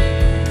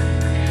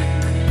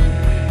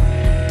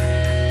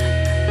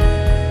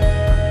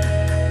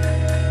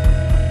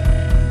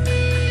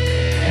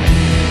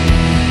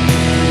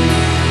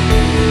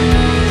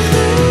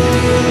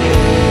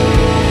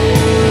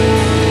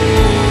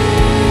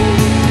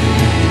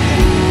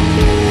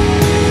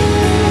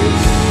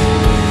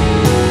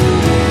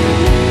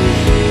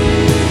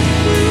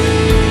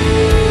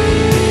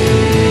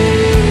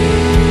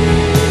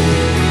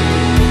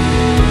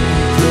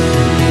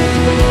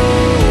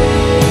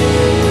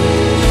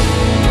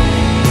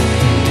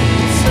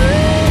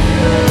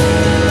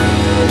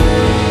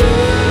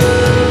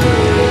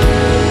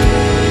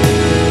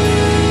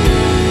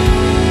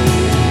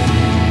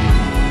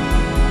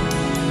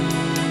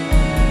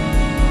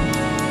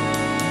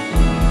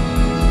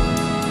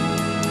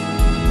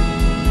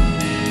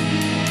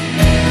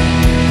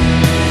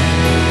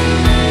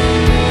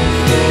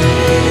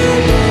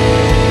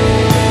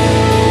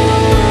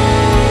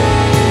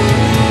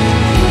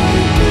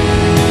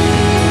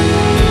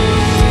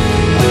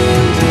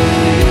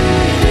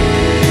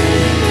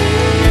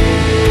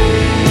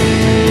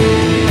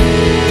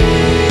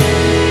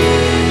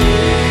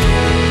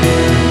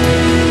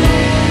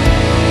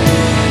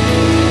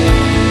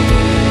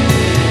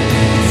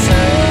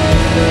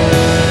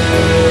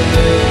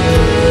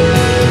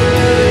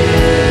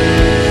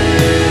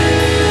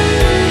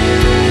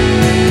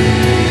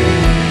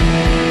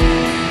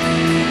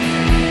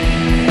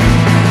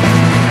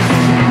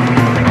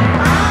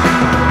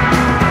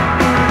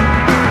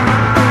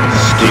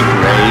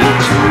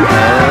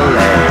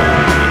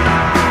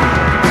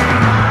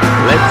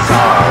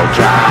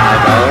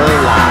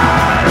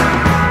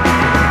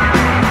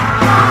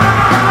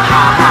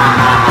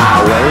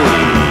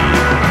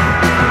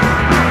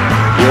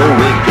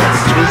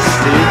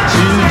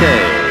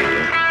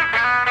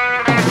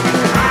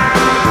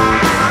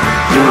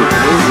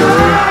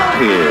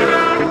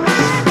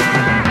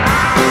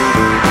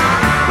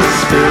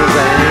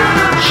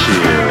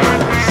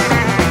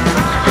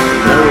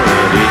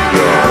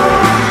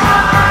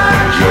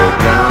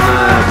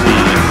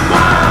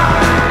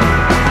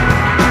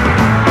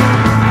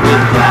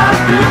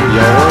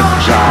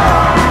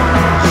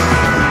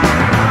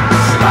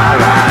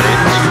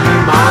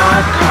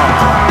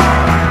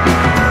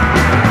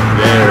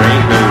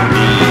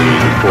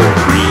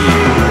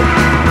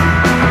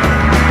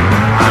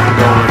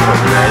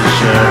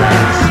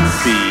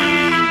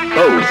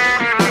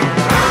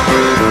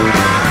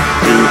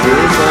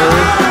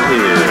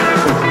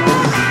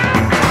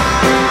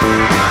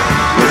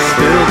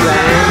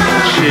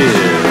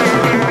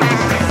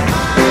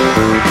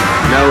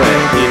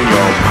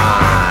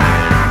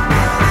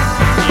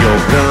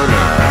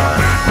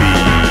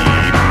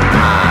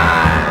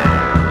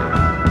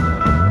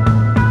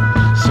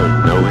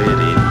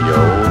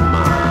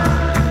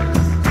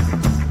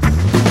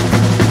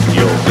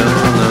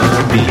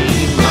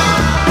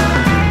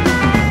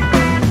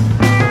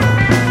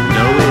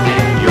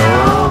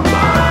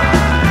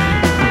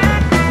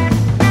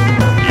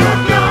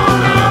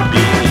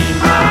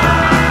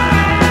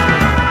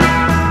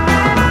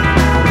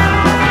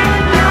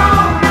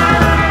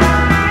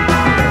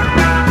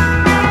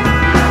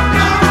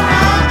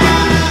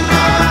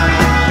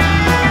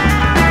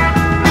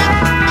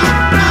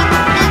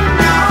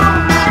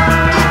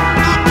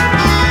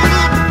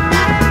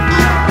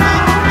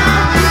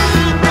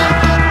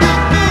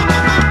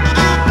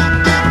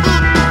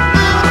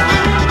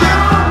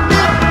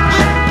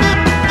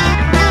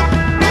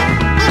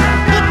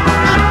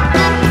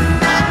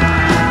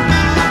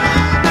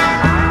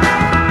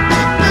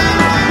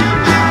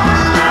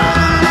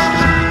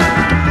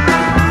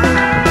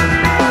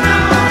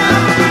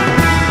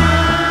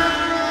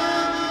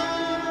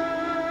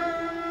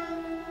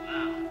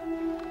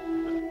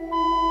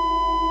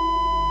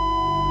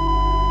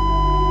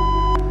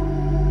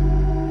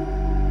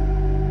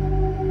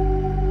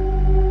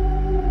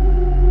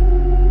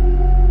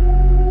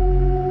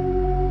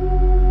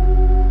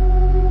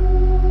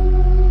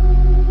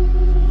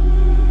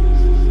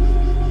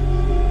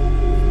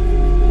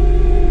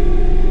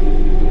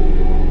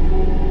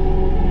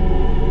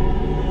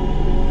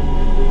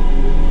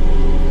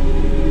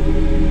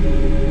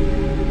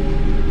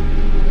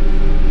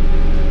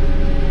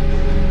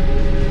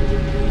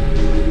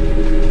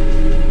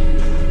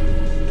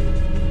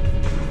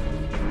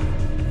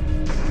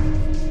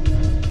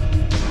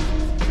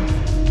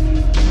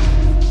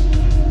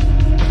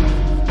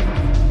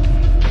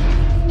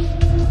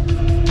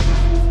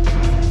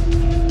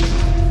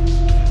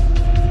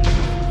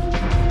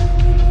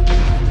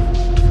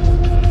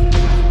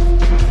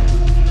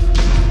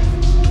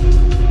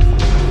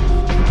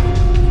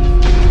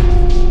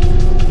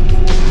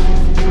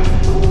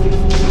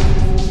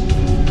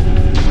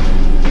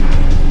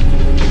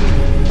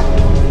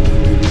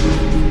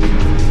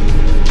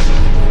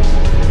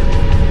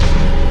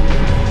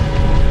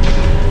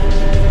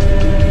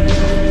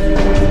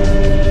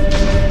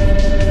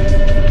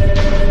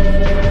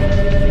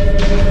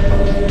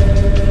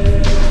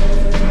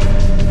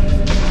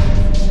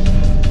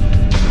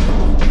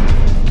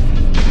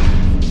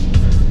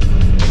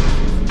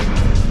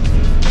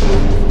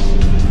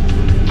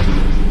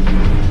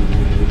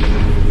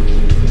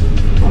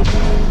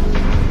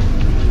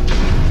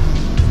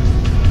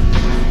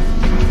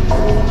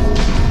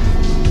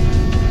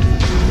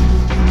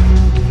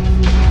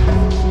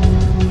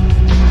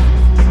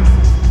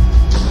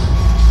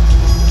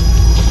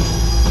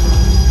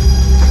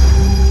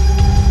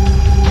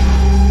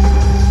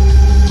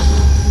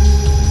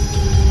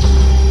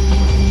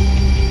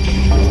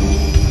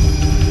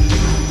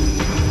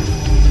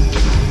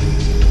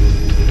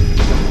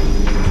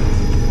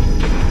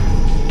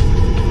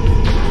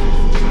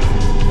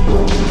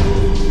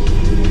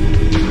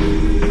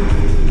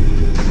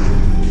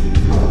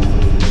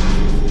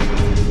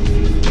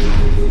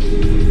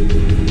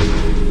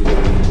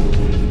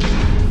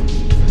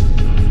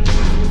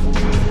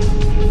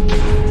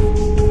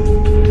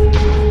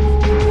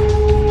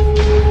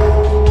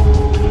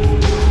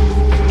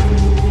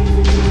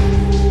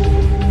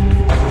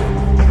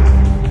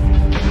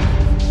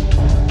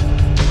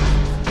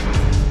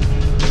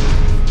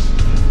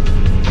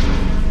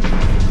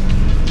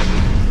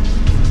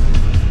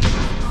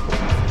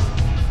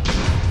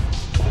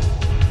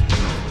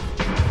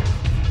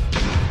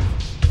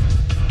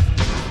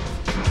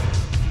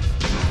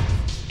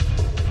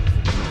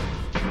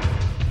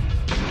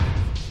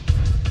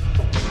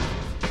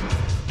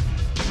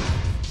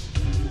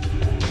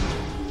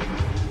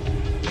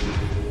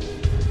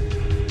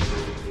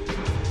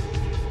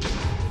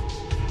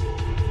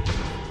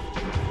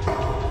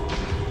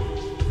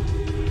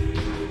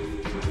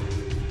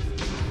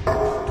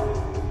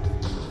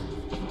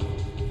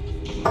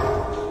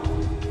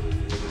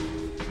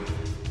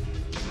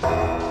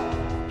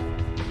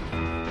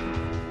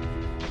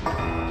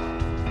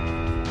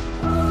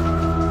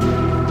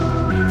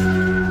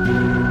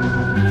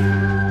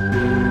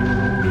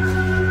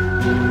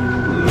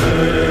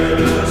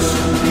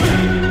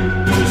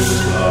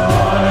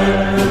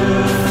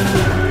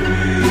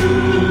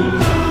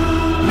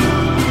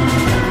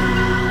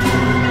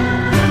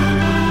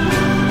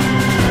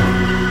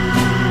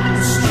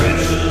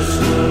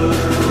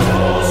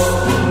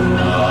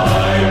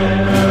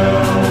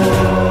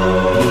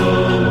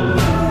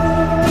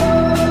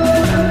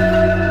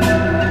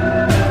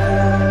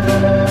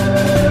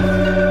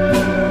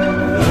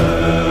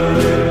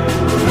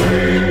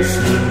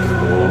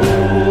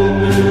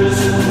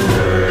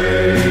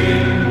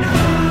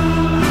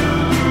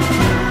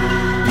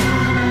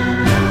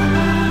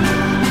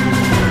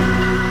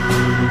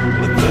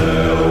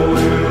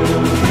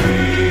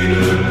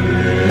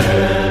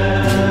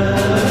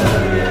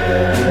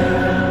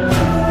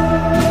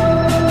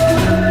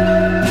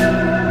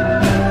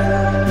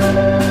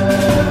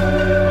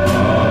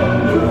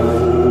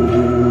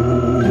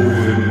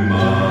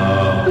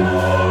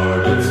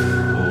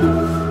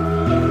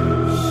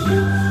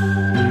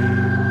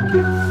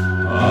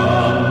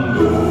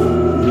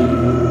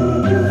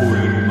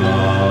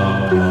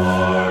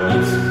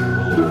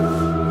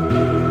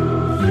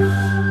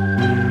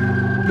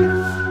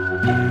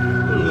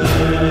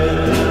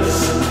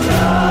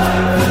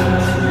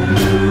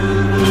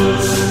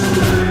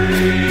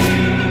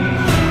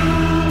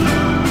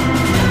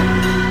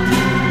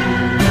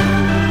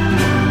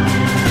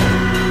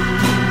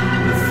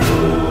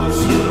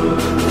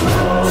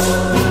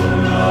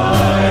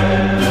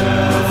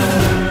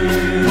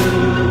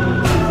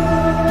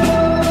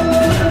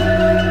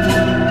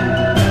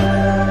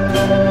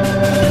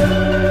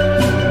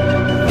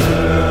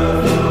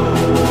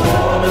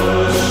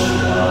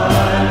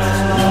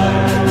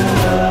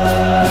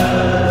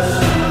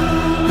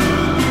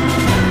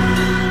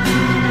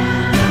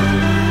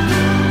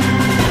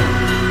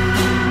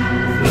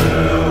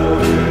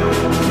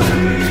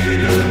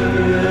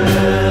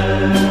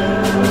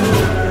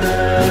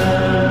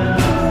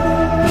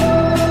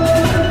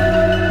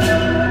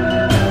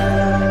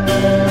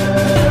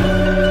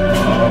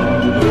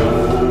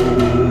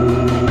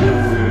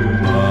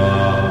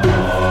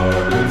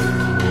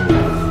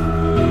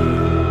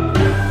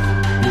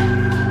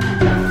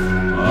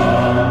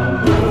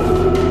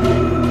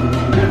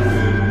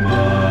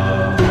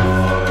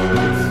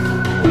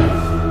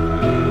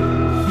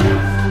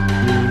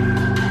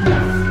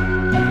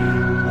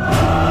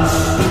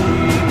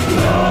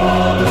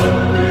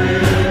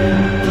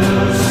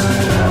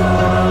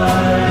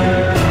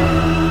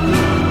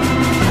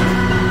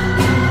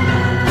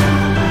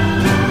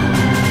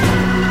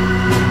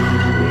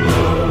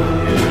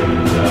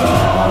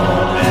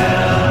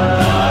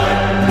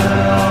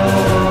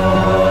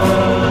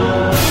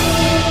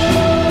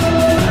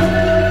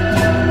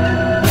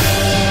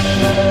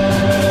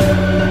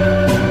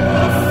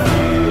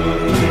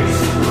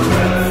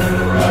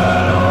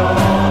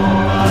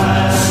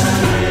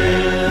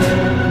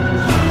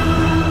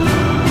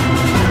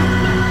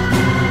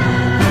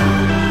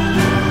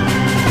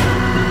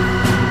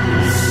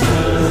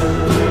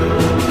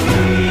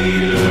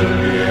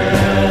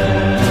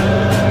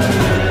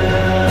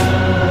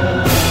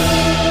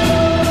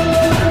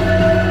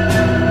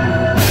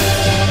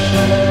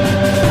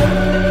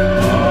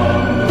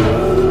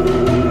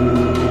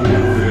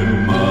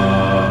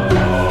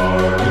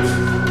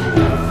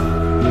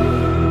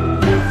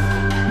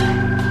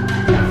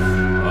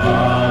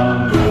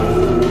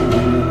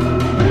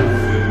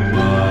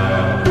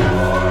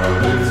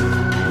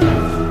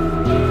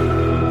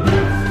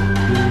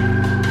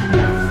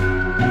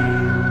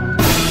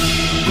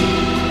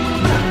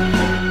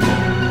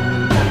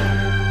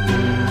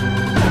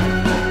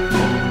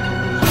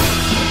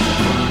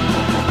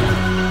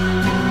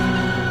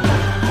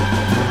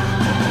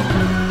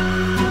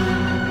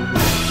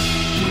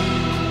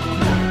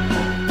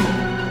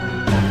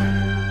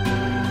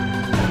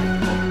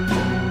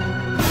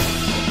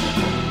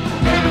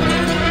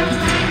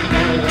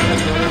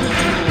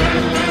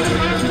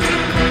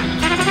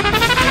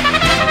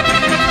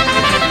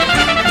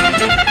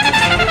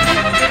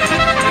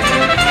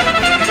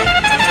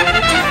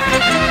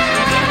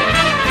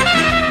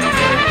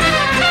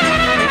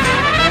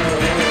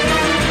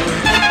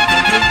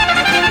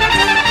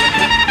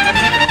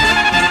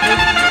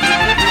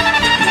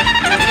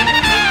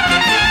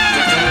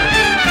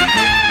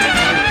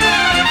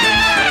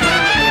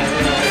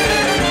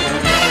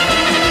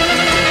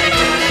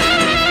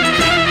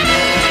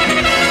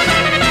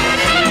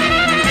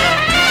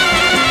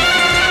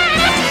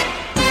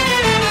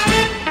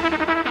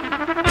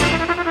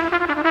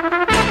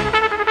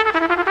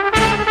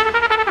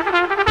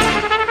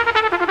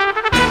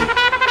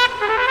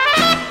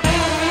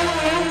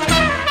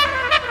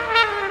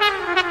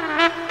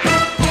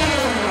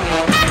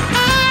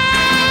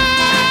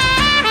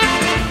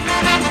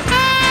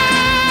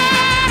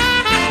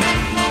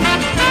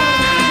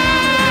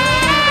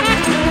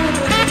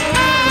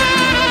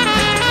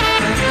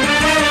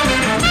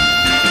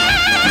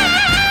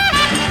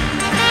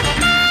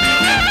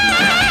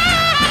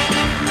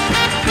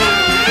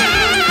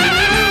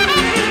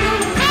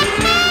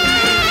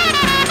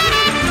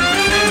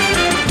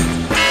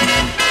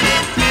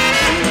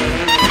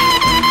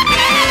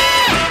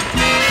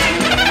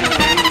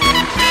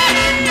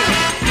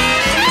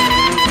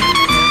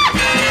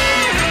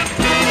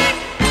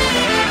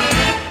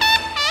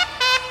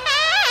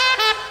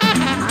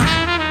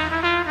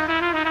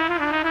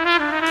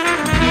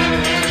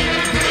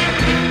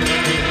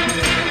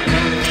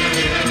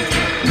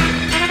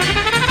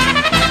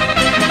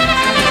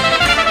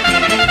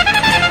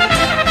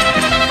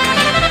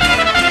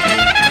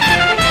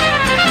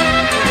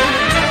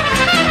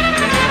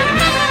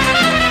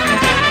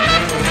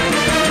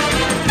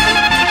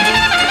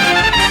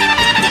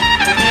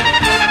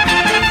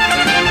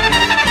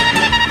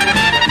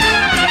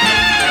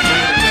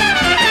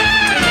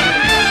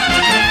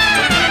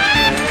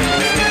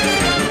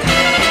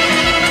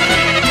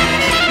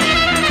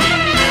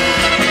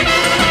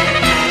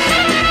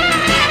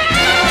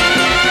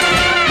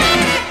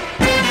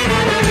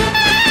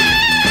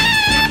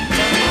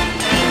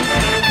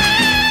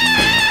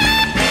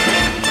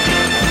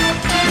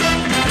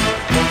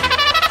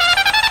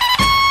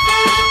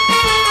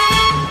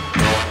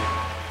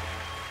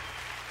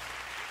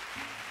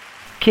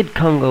 Kid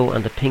Congo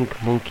and the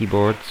Pink Monkey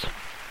Birds,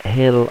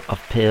 Hill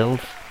of Pills,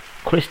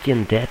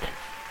 Christian Death,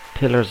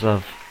 Pillars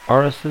of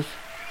Orises,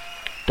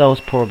 Those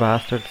Poor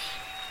Bastards,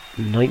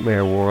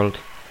 Nightmare World,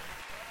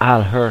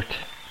 Al Hurt,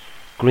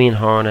 Green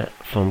Hornet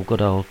from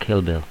good old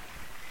Kill Bill.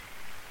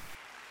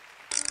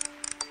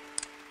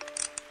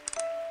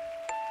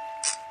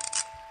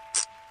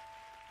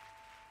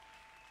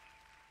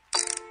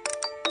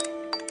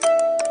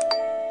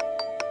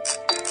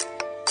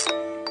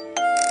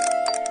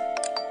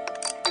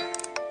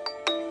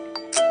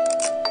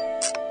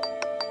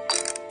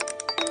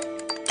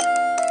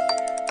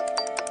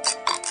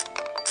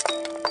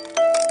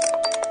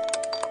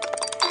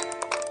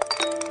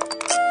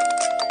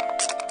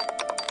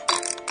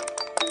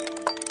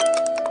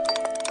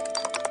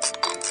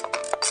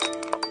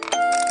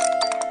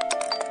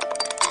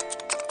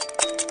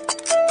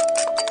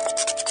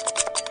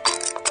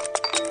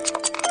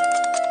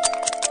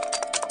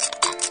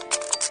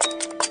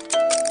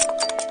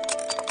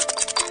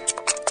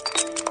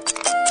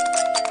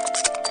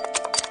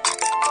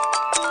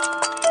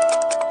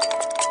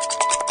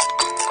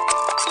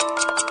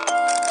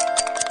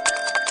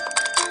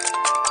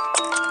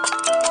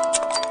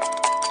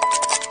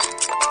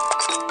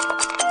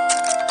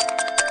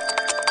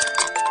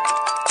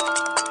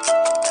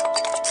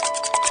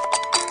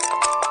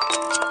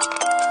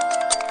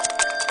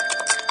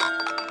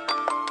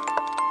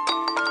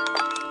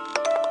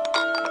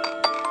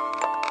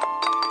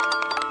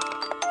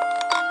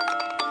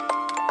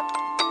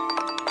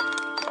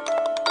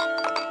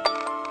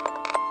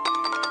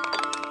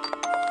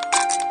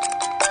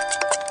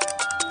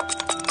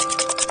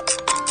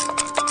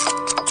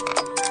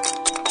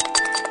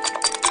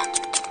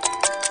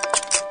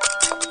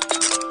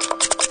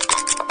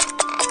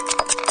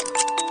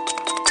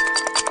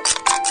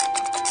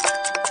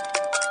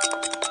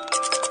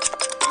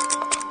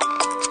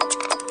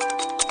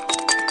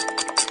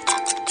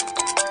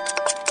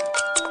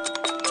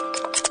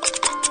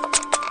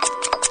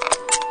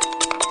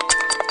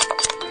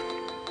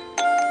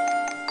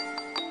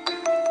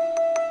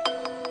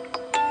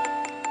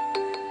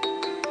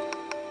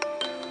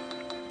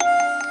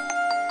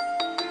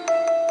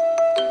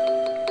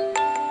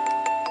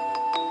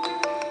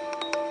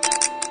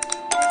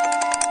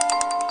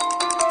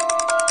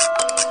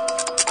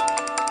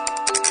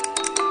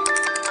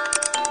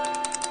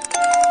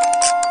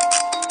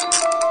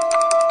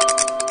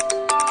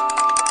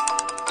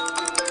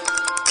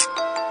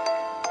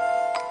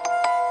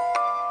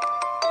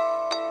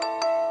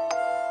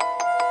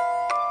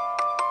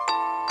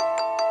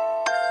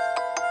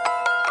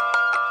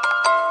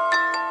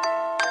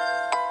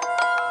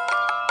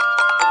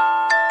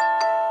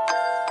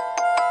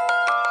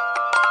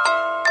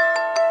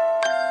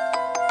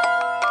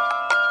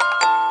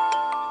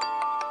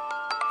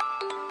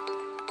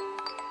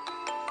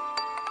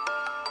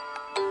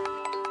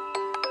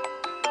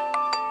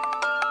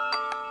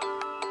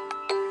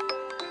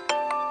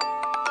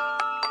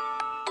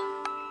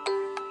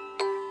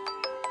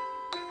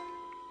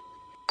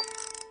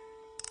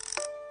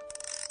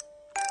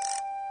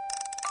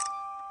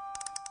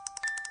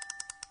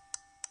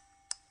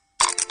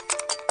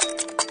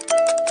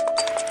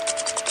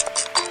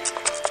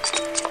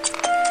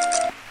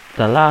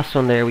 The last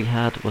one there we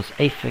had was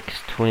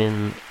Aphex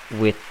Twin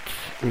with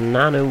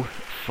Nano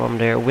from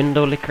their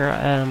Window Licker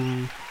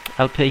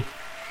LP.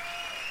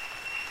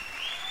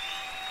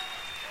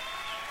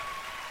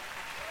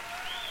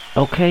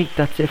 Okay,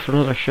 that's it for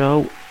another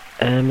show.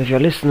 If you're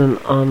listening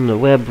on the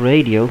web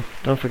radio,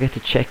 don't forget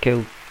to check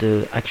out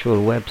the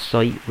actual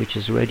website, which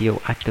is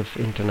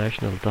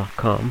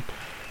radioactiveinternational.com.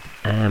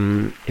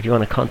 If you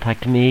want to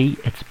contact me,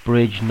 it's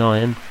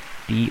bridge9,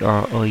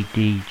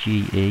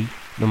 BRIDGE,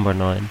 number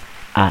 9,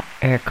 at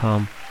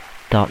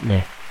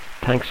aircom.net.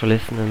 Thanks for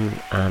listening,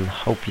 and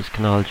hope you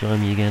can all join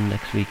me again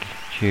next week.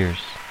 Cheers.